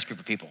a generous group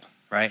of people,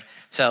 right?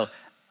 So,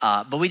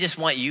 but we just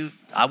want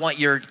I want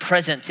your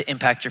present to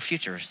impact your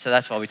future. So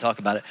that's why we talk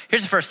about it.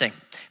 Here's the first thing.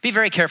 Be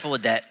very careful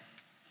with debt.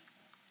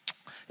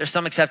 There's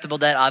some acceptable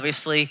debt,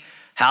 obviously.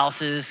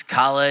 Houses,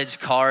 college,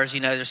 cars,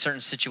 there's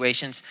certain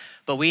situations.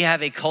 But we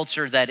have a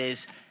culture that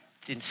is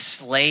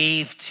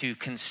enslaved to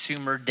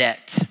consumer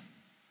debt.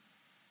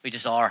 We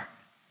just are.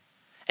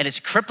 And it's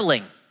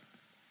crippling.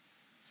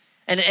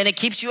 And it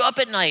keeps you up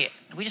at night.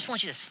 We just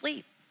want you to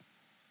sleep.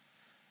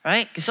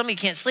 Right? Because some of you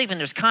can't sleep and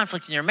there's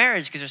conflict in your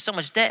marriage because there's so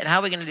much debt. And how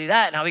are we going to do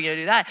that? And how are we going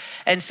to do that?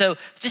 And so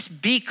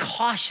just be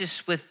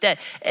cautious with debt.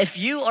 If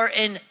you are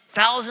in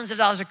thousands of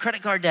dollars of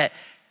credit card debt,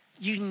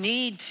 you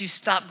need to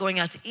stop going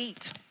out to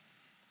eat.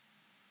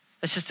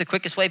 That's just the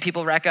quickest way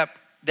people rack up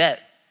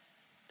debt.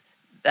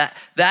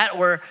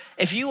 Or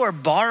if you are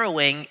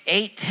borrowing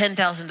 $8,000,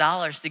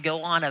 $10,000 to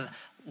go on a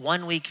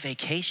 1-week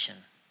vacation,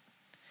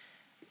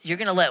 you're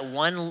going to let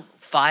 1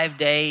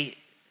 5-day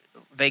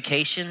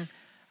vacation,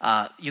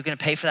 you're going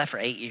to pay for that for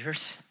 8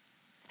 years?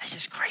 That's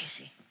just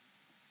crazy.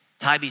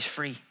 Tybie's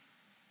free.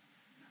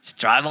 Just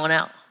drive on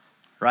out,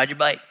 ride your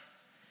bike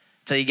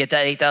until you get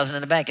that $8,000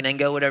 in the bank and then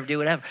go do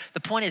whatever. The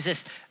point is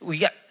this, we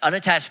got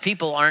unattached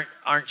people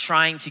aren't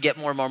trying to get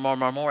more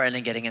and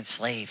then getting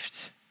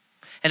enslaved.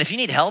 And if you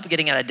need help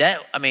getting out of debt,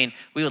 we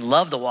would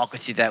love to walk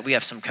with you that. We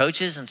have some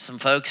coaches and some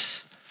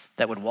folks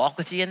that would walk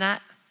with you in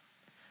that.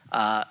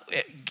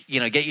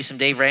 Get you some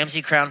Dave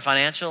Ramsey, Crown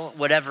Financial,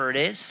 whatever it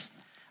is.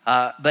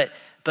 But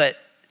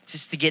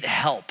just to get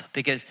help,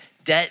 because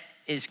debt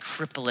is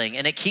crippling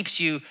and it keeps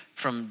you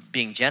from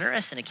being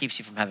generous and it keeps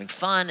you from having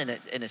fun and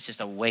it's just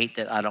a weight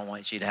that I don't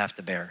want you to have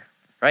to bear,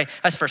 right?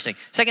 That's the first thing.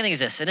 Second thing is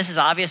this, and this is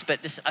obvious, but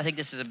I think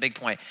this is a big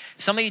point.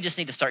 Some of you just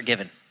need to start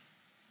giving.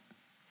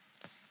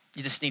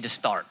 You just need to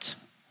start.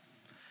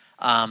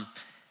 I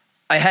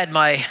had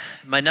my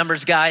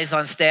numbers guys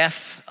on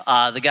staff,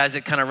 the guys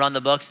that kind of run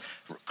the books,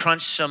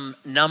 crunch some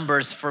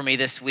numbers for me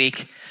this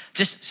week.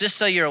 Just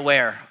so you're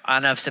aware, I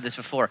know I've said this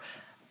before,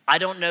 I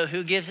don't know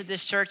who gives at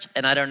this church,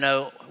 and I don't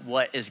know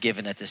what is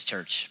given at this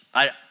church.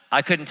 I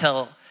couldn't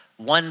tell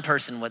one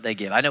person what they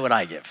give. I know what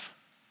I give.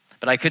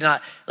 But I could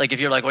not, if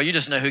you're like, well, you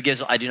just know who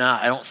gives. I do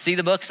not. I don't see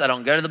the books. I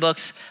don't go to the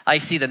books. I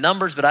see the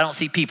numbers, but I don't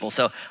see people.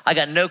 So I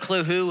got no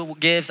clue who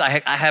gives.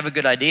 I have a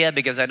good idea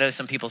because I know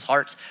some people's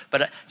hearts.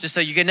 But just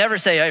so you can never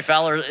say, hey,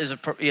 Fowler is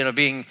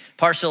being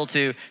partial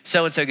to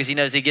so-and-so because he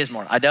knows he gives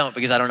more. I don't,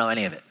 because I don't know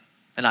any of it.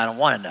 And I don't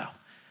want to know.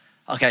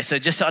 Okay, so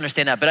just to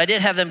understand that. But I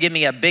did have them give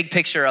me a big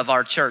picture of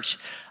our church.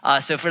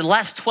 So for the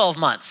last 12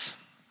 months,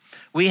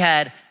 we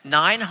had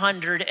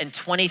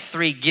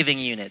 923 giving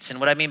units. And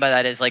what I mean by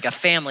that is like a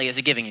family is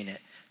a giving unit.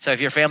 So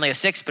if you're a family of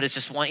 6, but it's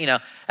just one,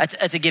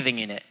 that's a giving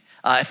unit.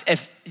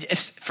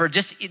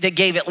 They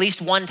gave at least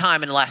one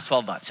time in the last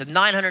 12 months. So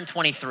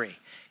 923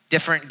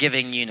 different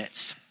giving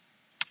units.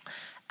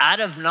 Out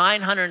of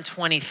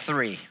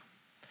 923,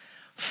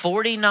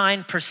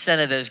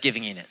 49% of those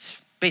giving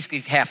units, basically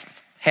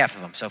half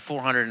of them. So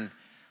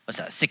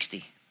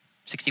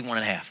 61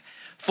 and a half.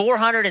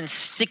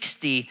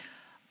 460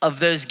 of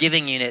those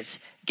giving units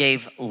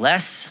gave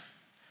less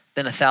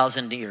than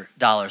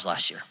 $1,000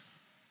 last year.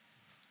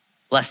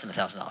 Less than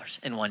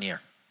 $1,000 in 1 year.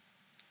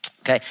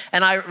 Okay,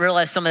 and I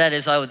realized some of that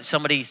is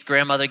somebody's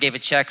grandmother gave a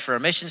check for a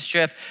missions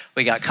trip.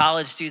 We got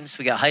college students,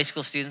 we got high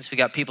school students, we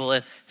got people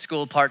in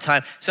school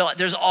part-time. So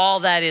there's all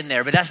that in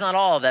there, but that's not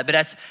all of that.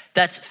 But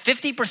that's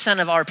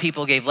 50% of our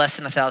people gave less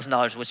than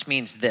 $1,000, which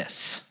means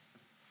this.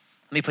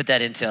 Let me put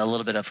that into a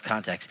little bit of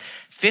context.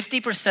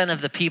 50% of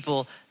the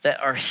people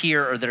that are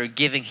here or that are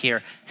giving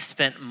here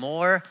spent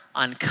more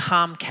on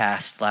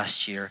Comcast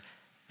last year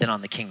than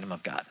on the kingdom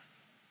of God.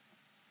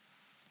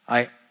 All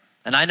right,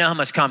 and I know how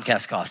much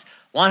Comcast costs.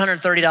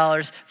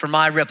 $130 for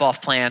my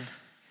rip-off plan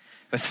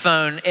with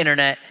phone,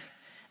 internet,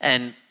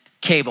 and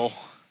cable.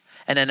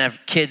 And then have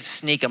kids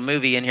sneak a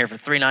movie in here for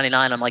 $3.99.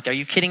 I'm like, are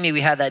you kidding me?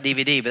 We had that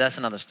DVD, but that's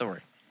another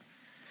story.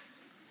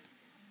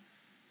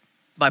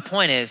 My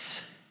point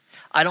is,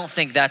 I don't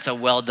think that's a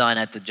well done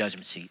at the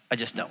judgment seat. I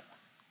just don't.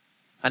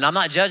 And I'm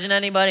not judging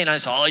anybody. And I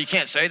say, oh, you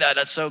can't say that.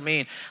 That's so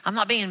mean. I'm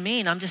not being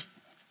mean. I'm just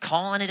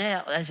calling it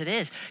out as it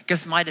is.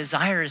 Because my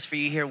desire is for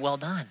you here, well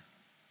done.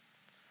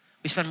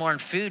 We spend more on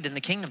food than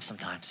the kingdom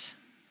sometimes.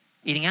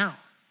 Eating out.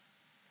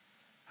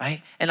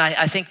 right? And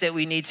I think that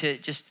we need to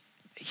just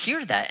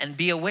hear that and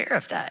be aware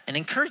of that and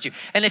encourage you.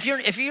 And if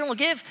you don't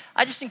give,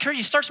 I just encourage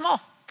you, start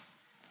small.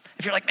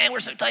 If you're like, man,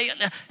 we're so tight,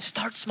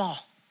 start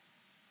small,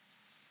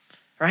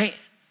 right?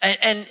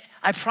 And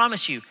I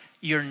promise you,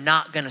 you're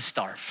not gonna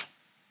starve.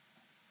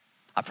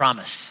 I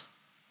promise,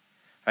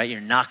 right?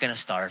 You're not gonna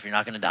starve, you're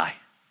not gonna die.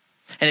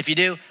 And if you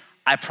do,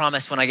 I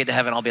promise when I get to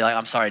heaven, I'll be like,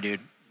 I'm sorry, dude.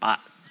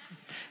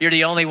 You're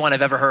the only one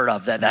I've ever heard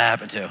of that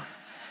happened to.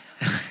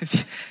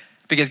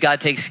 Because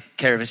God takes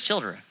care of his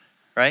children,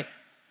 right?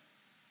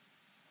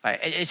 Right?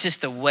 It's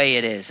just the way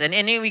it is. And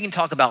we can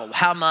talk about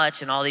how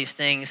much and all these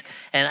things.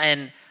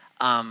 And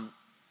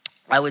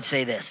I would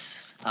say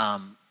this.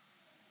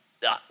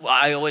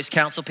 I always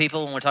counsel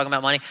people when we're talking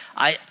about money.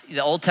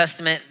 The Old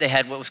Testament, they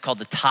had what was called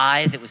the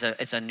tithe.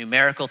 It's a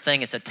numerical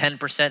thing. It's a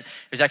 10%.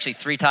 There's actually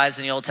 3 tithes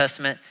in the Old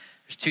Testament.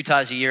 There's 2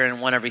 tithes a year and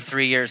 1 every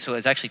 3 years. So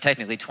it's actually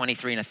technically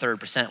 23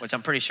 1/3%, which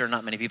I'm pretty sure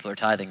not many people are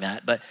tithing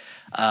that. But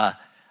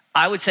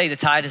I would say the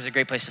tithe is a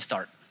great place to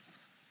start,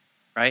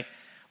 right?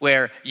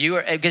 Where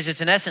because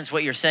it's in essence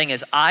what you're saying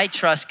is, I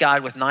trust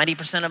God with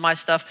 90% of my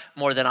stuff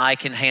more than I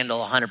can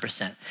handle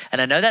 100%. And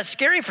I know that's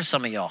scary for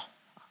some of y'all.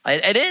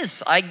 It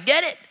is, I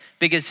get it.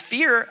 Because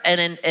fear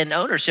and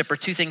ownership are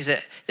 2 things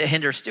that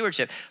hinder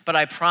stewardship. But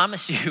I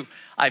promise you,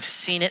 I've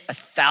seen it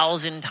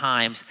 1,000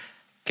 times.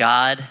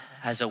 God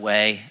has a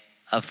way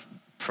of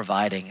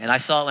providing. And I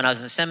saw it when I was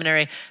in the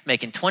seminary,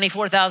 making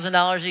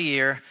 $24,000 a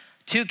year,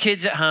 2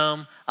 kids at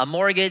home, a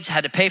mortgage,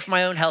 had to pay for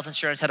my own health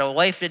insurance, had a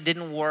wife that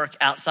didn't work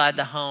outside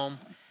the home.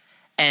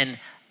 And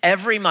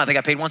every month, I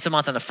got paid once a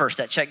month on the first.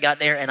 That check got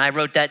there, and I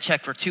wrote that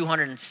check for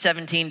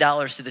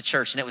 $217 to the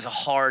church, and it was a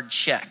hard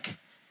check.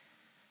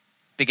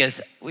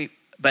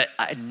 But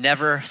I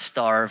never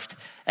starved.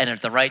 And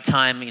at the right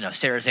time,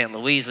 Sarah's Aunt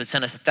Louise would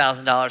send us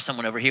 $1,000.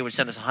 Someone over here would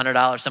send us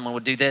 $100. Someone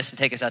would do this and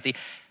take us out to eat.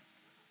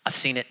 I've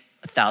seen it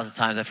 1,000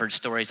 times. I've heard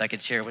stories I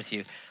could share with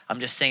you. I'm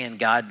just saying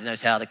God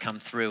knows how to come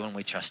through when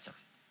we trust him.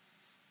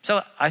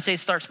 So I say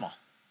start small,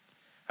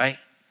 right?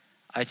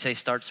 I'd say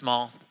start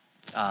small,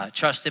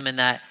 trust him in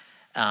that,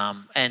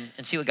 and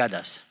see what God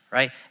does,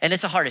 right? And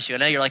it's a heart issue. I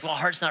know you're like, well,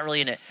 heart's not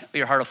really in it. But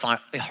your heart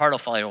will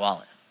follow your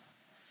wallet.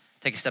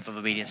 Take a step of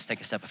obedience, take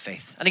a step of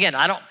faith. And again,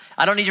 I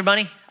don't need your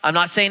money. I'm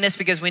not saying this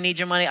because we need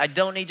your money. I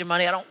don't need your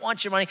money. I don't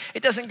want your money.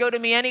 It doesn't go to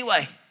me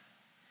anyway.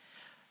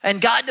 And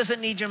God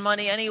doesn't need your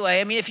money anyway.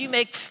 I mean, if you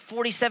make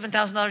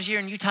 $47,000 a year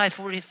and you tithe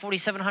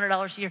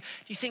 $4,700 a year, do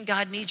you think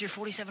God needs your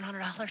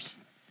 $4,700?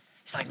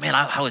 He's like, man,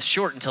 I was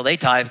short until they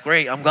tithe.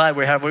 Great, I'm glad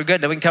we're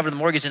good. Then we can cover the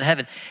mortgage in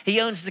heaven.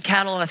 He owns the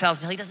cattle on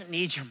 1,000 hills. He doesn't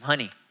need your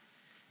money,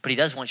 but he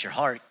does want your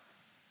heart.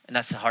 And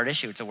that's a heart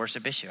issue. It's a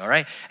worship issue, all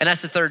right? And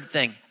that's the third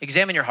thing.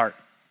 Examine your heart.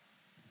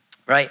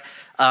 Right?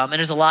 And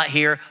there's a lot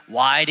here.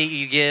 Why do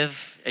you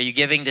give? Are you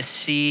giving to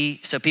see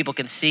so people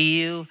can see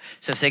you?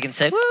 So they can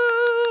say, woo,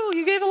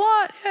 you gave a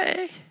lot.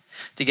 Yay.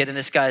 To get in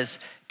this guy's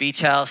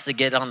beach house, to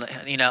get on,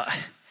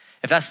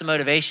 if that's the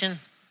motivation,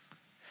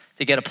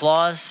 to get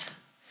applause,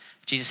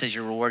 Jesus says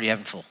your reward you have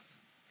in full.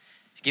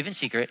 Give in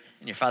secret,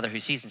 and your Father who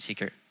sees in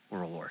secret will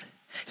reward.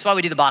 That's why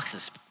we do the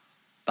boxes,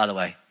 by the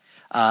way.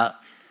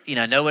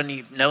 No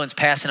one's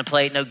passing a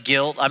plate, no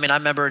guilt. I mean, I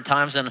remember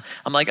times when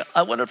I'm like,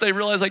 I wonder if they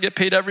realize I get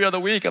paid every other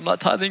week. I'm not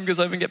tithing because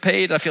I haven't get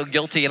paid. I feel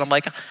guilty. And I'm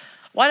like,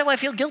 why do I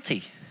feel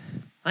guilty?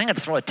 I ain't got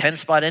to throw a 10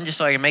 spot in just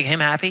so I can make him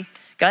happy.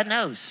 God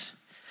knows.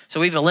 So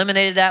we've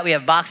eliminated that. We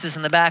have boxes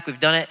in the back. We've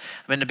done it.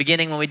 In the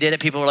beginning when we did it,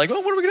 people were like, oh,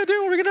 what are we going to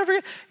do? What are we going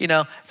to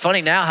do?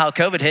 Funny now how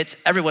COVID hits,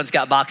 everyone's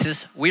got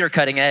boxes. We are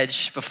cutting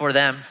edge before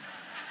them.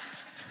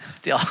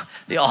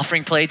 The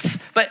offering plates.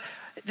 But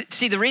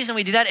see, the reason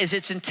we do that is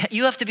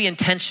you have to be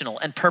intentional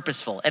and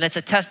purposeful, and it's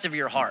a test of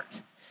your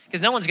heart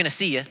because no one's going to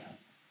see you.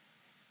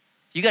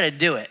 You got to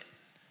do it.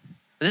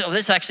 This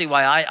is actually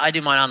why I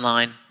do mine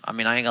online. I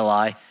mean, I ain't gonna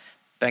lie.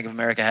 Bank of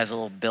America has a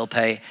little bill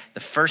pay. The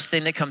first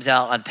thing that comes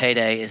out on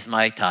payday is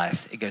my tithe.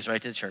 It goes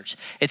right to the church.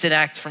 It's an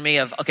act for me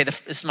of, okay,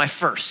 this is my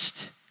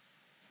first,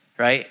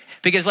 right?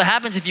 Because what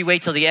happens if you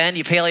wait till the end,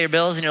 you pay all your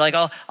bills and you're like,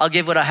 oh, I'll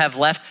give what I have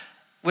left.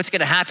 What's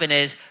gonna happen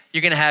is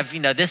you're gonna have,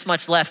 this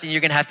much left and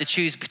you're gonna have to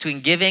choose between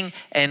giving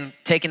and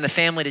taking the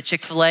family to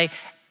Chick-fil-A,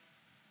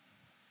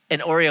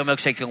 and Oreo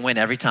milkshake's gonna win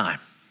every time.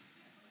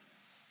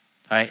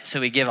 All right, so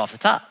we give off the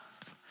top.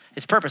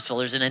 It's purposeful,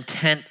 there's an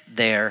intent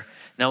there.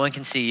 No one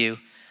can see you.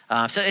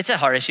 So it's a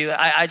heart issue.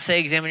 I'd say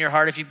examine your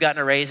heart if you've gotten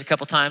a raise a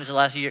couple times in the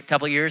last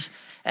couple of years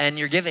and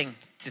you're giving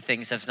to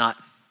things that's not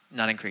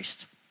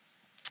increased.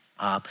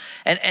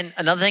 And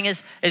another thing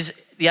is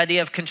the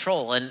idea of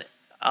control. And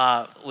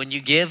when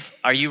you give,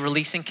 are you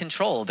releasing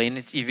control? I mean,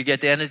 if you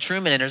get to the end of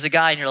Truman and there's a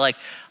guy and you're like,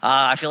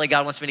 I feel like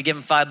God wants me to give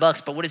him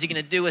 $5, but what is he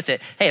gonna do with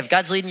it? Hey, if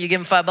God's leading you,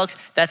 give him $5,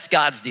 that's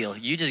God's deal.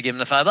 You just give him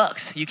the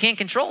 $5. You can't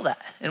control that.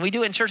 And we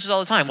do it in churches all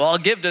the time. Well, I'll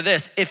give to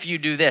this if you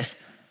do this.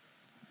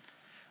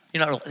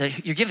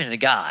 You're giving it to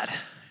God,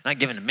 not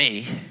giving to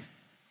me,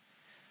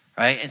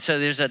 right? And so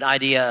there's an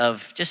idea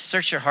of just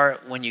search your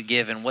heart when you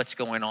give and what's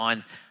going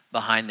on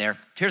behind there.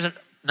 Here's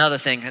another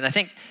thing, and I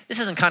think this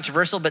isn't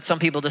controversial, but some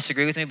people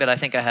disagree with me, but I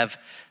think I have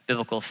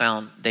biblical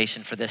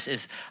foundation for this,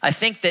 is I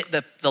think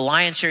that the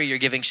lion's share you're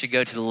giving should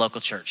go to the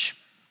local church.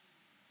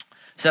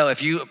 So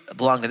if you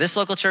belong to this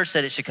local church,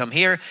 that it should come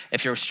here.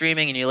 If you're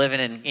streaming and you're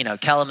living in,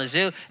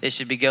 Kalamazoo, it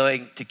should be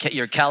going to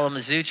your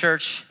Kalamazoo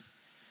church.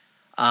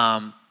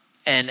 And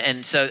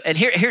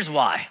here's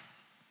why.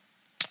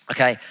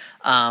 Okay.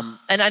 And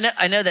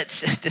I know that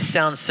this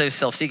sounds so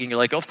self-seeking. You're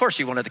like, of course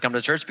you wanted to come to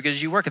the church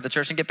because you work at the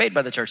church and get paid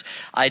by the church.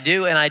 I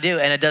do, and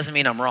it doesn't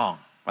mean I'm wrong.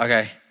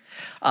 Okay.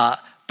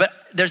 But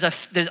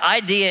the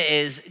idea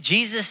is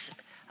Jesus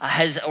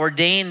has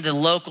ordained the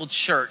local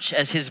church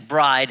as his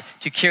bride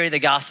to carry the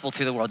gospel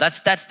to the world.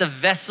 That's the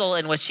vessel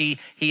in which he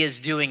is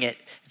doing it.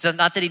 It's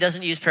not that he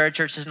doesn't use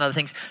parachurches and other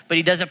things, but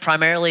he does it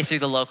primarily through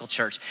the local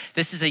church.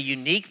 This is a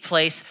unique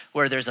place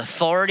where there's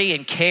authority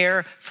and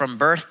care from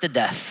birth to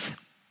death.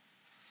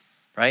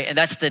 Right? And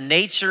that's the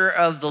nature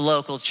of the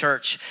local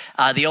church.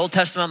 The Old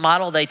Testament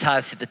model, they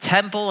tithe to the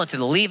temple and to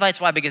the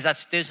Levites. Why? Because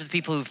those are the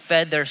people who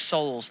fed their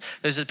souls.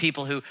 Those are the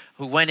people who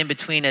went in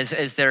between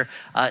as their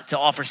to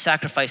offer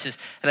sacrifices.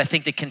 And I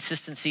think the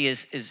consistency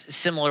is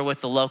similar with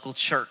the local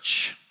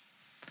church.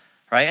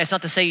 Right? It's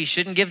not to say you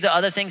shouldn't give to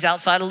other things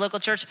outside of local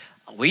church.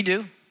 We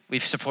do.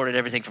 We've supported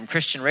everything from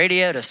Christian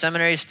radio to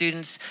seminary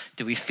students.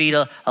 Do we feed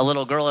a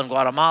little girl in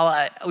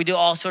Guatemala? We do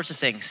all sorts of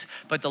things.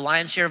 But the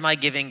lion's share of my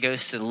giving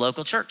goes to the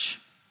local church.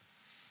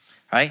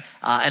 Right?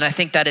 And I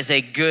think that is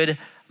a good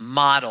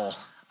model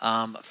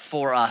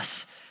for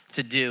us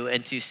to do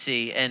and to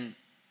see. And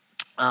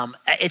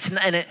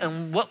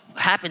and what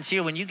happens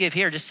here when you give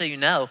here, just so you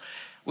know,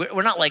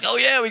 we're not like, oh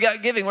yeah, we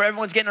got giving where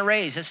everyone's getting a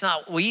raise. It's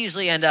not. We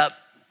usually end up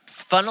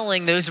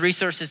funneling those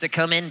resources that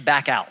come in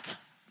back out,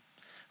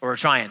 or we're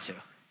trying to.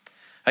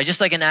 Right?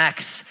 Just like in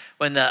Acts,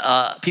 when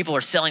the people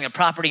are selling a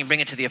property and bring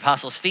it to the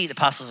apostles' feet, the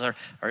apostles are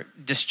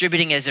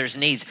distributing as there's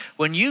needs.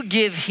 When you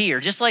give here,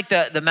 just like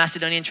the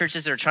Macedonian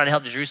churches that are trying to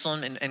help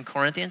Jerusalem and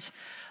Corinthians,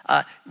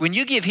 when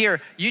you give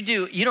here,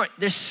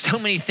 there's so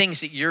many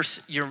things that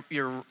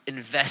you're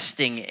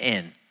investing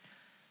in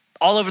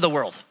all over the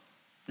world,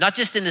 not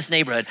just in this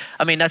neighborhood.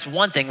 I mean, that's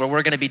one thing where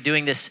we're going to be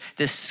doing this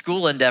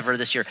school endeavor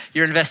this year.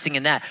 You're investing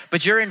in that,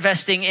 but you're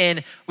investing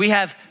in, we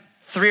have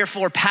 3 or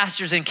 4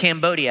 pastors in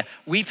Cambodia.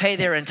 We pay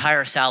their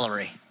entire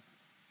salary.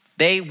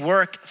 They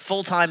work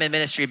full-time in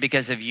ministry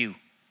because of you.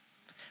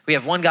 We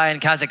have one guy in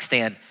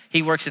Kazakhstan.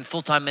 He works in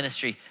full-time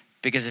ministry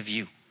because of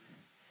you,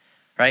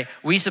 right?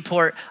 We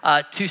support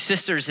 2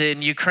 sisters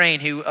in Ukraine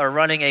who are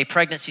running a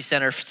pregnancy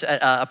center,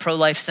 a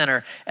pro-life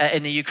center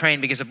in the Ukraine,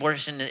 because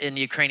abortion in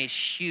the Ukraine is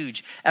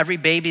huge. Every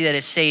baby that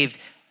is saved,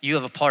 you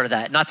have a part of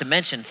that. Not to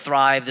mention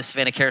Thrive, the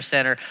Savannah Care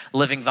Center,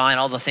 Living Vine,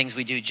 all the things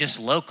we do just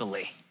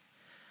locally.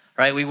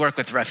 Right? We work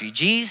with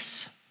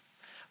refugees.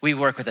 We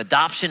work with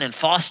adoption and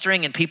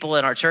fostering, and people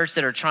in our church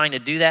that are trying to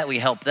do that. We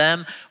help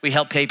them. We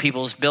help pay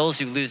people's bills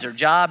who lose their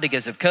job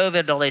because of COVID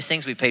and all these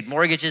things. We paid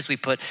mortgages. We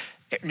put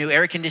new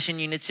air conditioning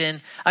units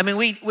in. I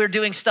mean, we're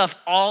doing stuff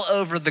all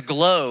over the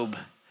globe,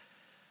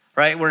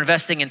 right? We're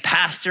investing in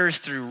pastors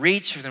through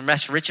Reach, through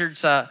Mesh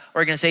Richards'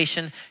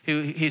 organization,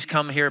 who's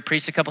come here,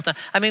 preached a couple times.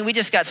 I mean, we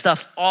just got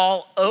stuff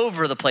all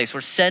over the place.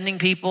 We're sending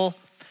people,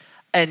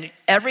 and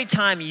every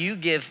time you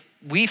give,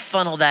 we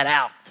funnel that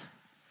out.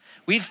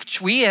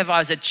 We have,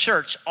 as a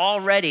church,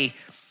 already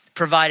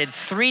provided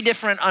 3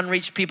 different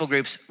unreached people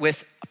groups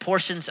with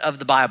portions of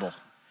the Bible,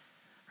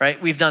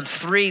 right? We've done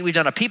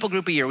a people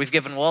group a year. We've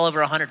given well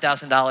over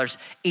 $100,000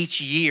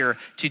 each year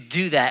to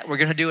do that. We're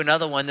gonna do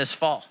another one this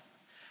fall.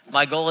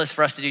 My goal is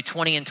for us to do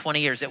 20 in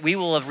 20 years, that we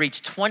will have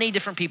reached 20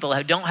 different people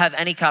who don't have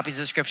any copies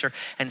of Scripture,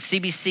 and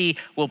CBC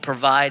will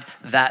provide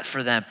that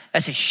for them.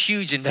 That's a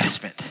huge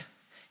investment,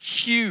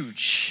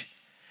 huge.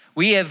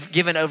 We have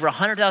given over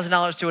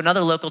 $100,000 to another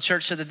local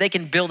church so that they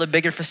can build a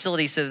bigger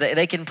facility so that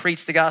they can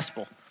preach the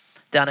gospel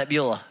down at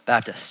Beulah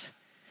Baptist.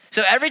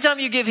 So every time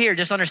you give here,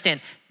 just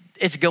understand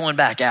it's going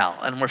back out,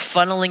 and we're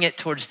funneling it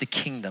towards the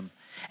kingdom.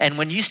 And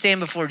when you stand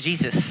before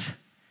Jesus,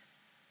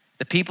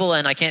 the people,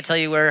 and I can't tell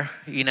you where,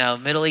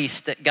 Middle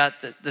East that got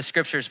the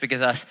scriptures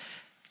because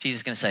Jesus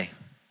is going to say,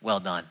 well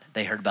done.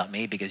 They heard about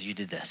me because you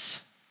did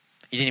this.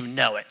 You didn't even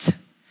know it.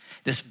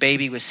 This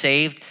baby was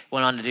saved,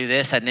 went on to do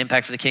this, had an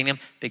impact for the kingdom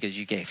because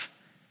you gave.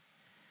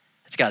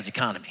 It's God's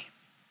economy,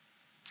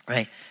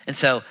 right? And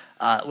so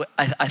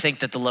I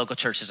think that the local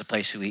church is a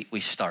place we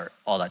start,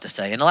 all that to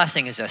say. And the last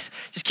thing is this: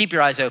 just keep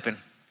your eyes open.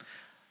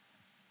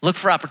 Look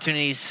for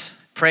opportunities,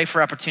 pray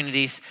for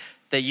opportunities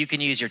that you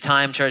can use your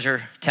time,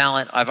 treasure,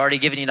 talent. I've already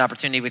given you an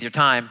opportunity with your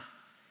time,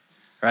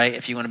 right?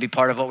 If you want to be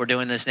part of what we're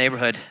doing in this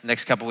neighborhood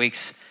next couple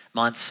weeks,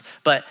 months.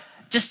 But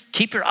just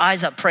keep your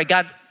eyes up, pray.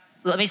 God,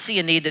 let me see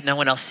a need that no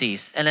one else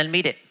sees, and then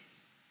meet it,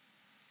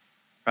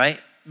 right?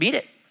 Meet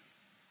it.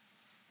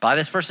 Buy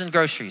this person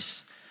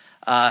groceries.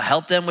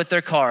 Help them with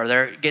their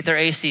car, get their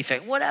AC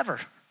fixed, whatever.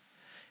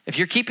 If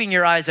you're keeping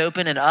your eyes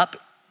open and up,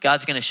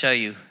 God's gonna show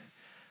you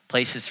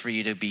places for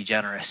you to be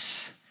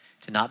generous,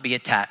 to not be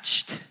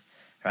attached,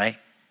 right?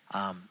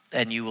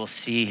 And you will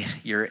see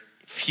your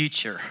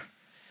future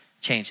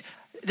change.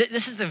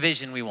 This is the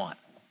vision we want.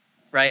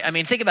 right? I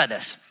mean, think about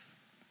this.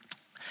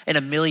 In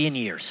a million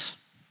years,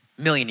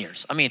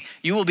 I mean,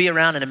 you will be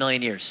around in a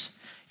million years.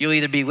 You'll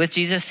either be with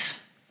Jesus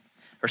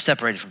or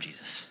separated from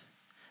Jesus.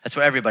 That's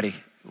where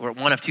we're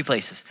one of two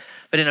places.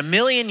 But in a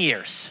million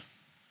years,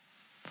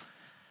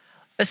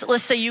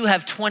 let's say you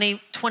have 20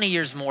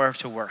 years more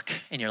to work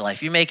in your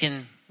life. You're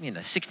making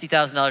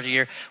 $60,000 a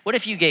year. What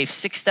if you gave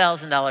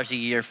 $6,000 a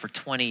year for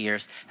 20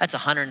 years? That's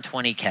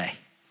 $120K,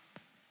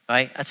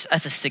 right?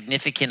 That's a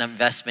significant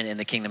investment in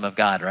the kingdom of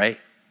God, right?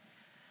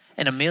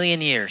 In a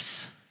million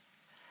years,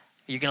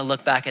 you're gonna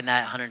look back at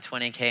that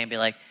 $120K and be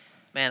like,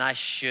 man, I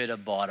should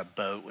have bought a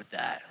boat with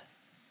that.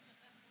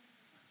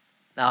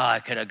 No, I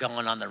could have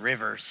gone on the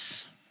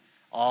rivers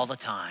all the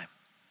time.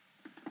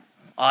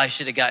 Oh, I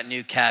should have got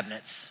new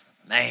cabinets.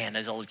 Man,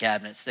 those old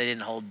cabinets, they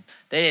didn't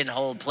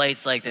hold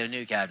plates like the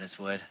new cabinets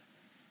would.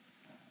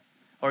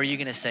 Or are you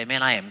gonna say,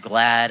 man, I am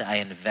glad I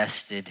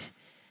invested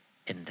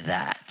in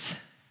that.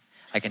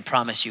 I can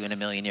promise you in a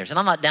million years. And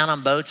I'm not down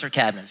on boats or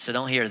cabinets, so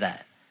don't hear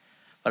that.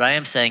 What I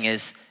am saying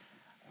is,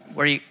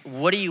 what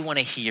do you want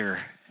to hear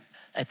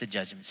at the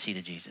judgment seat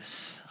of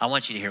Jesus? I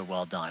want you to hear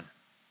well done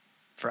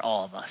for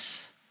all of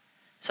us.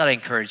 So I'd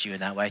encourage you in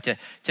that way to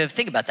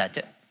think about that,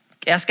 to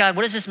ask God,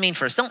 what does this mean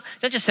for us? Don't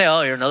just say,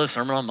 oh, you're another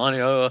sermon on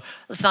money. Oh,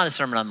 it's not a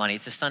sermon on money.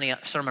 It's a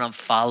sermon on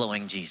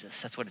following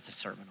Jesus. That's what it's a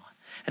sermon on.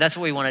 And that's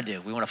what we want to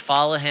do. We want to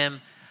follow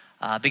him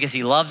because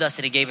he loved us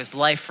and he gave his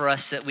life for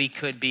us that we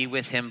could be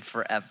with him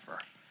forever.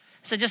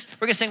 So we're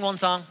going to sing one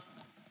song.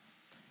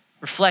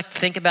 Reflect,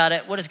 think about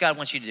it. What does God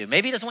want you to do?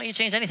 Maybe he doesn't want you to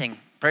change anything.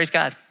 Praise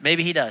God.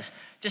 Maybe he does.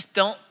 Just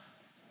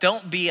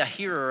don't be a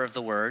hearer of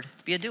the word.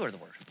 Be a doer of the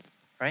word,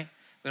 right?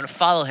 We want to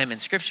follow him in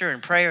scripture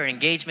and prayer,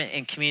 engagement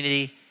in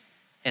community,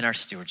 and our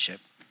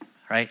stewardship,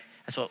 right?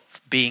 That's what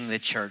being the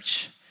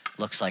church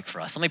looks like for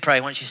us. Let me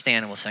pray. Why don't you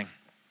stand and we'll sing.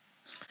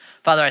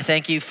 Father, I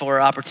thank you for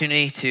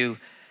opportunity to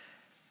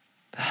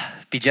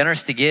be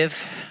generous to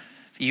give.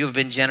 You have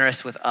been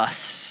generous with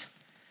us.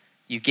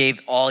 You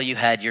gave all you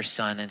had, your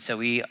son. And so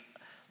we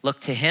look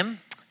to him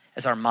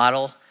as our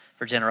model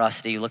for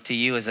generosity. Look to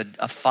you as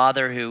a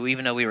father who,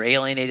 even though we were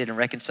alienated and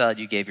reconciled,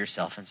 you gave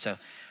yourself. And so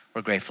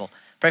we're grateful.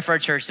 Pray for our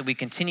church that we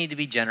continue to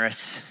be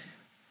generous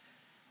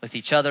with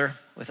each other,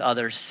 with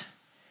others,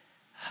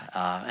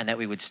 and that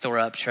we would store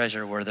up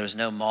treasure where there's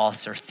no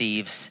moths or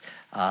thieves,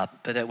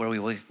 but that where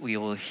we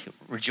will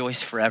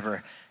rejoice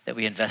forever that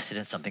we invested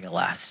in something that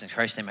lasts. In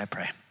Christ's name I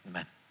pray,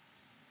 amen.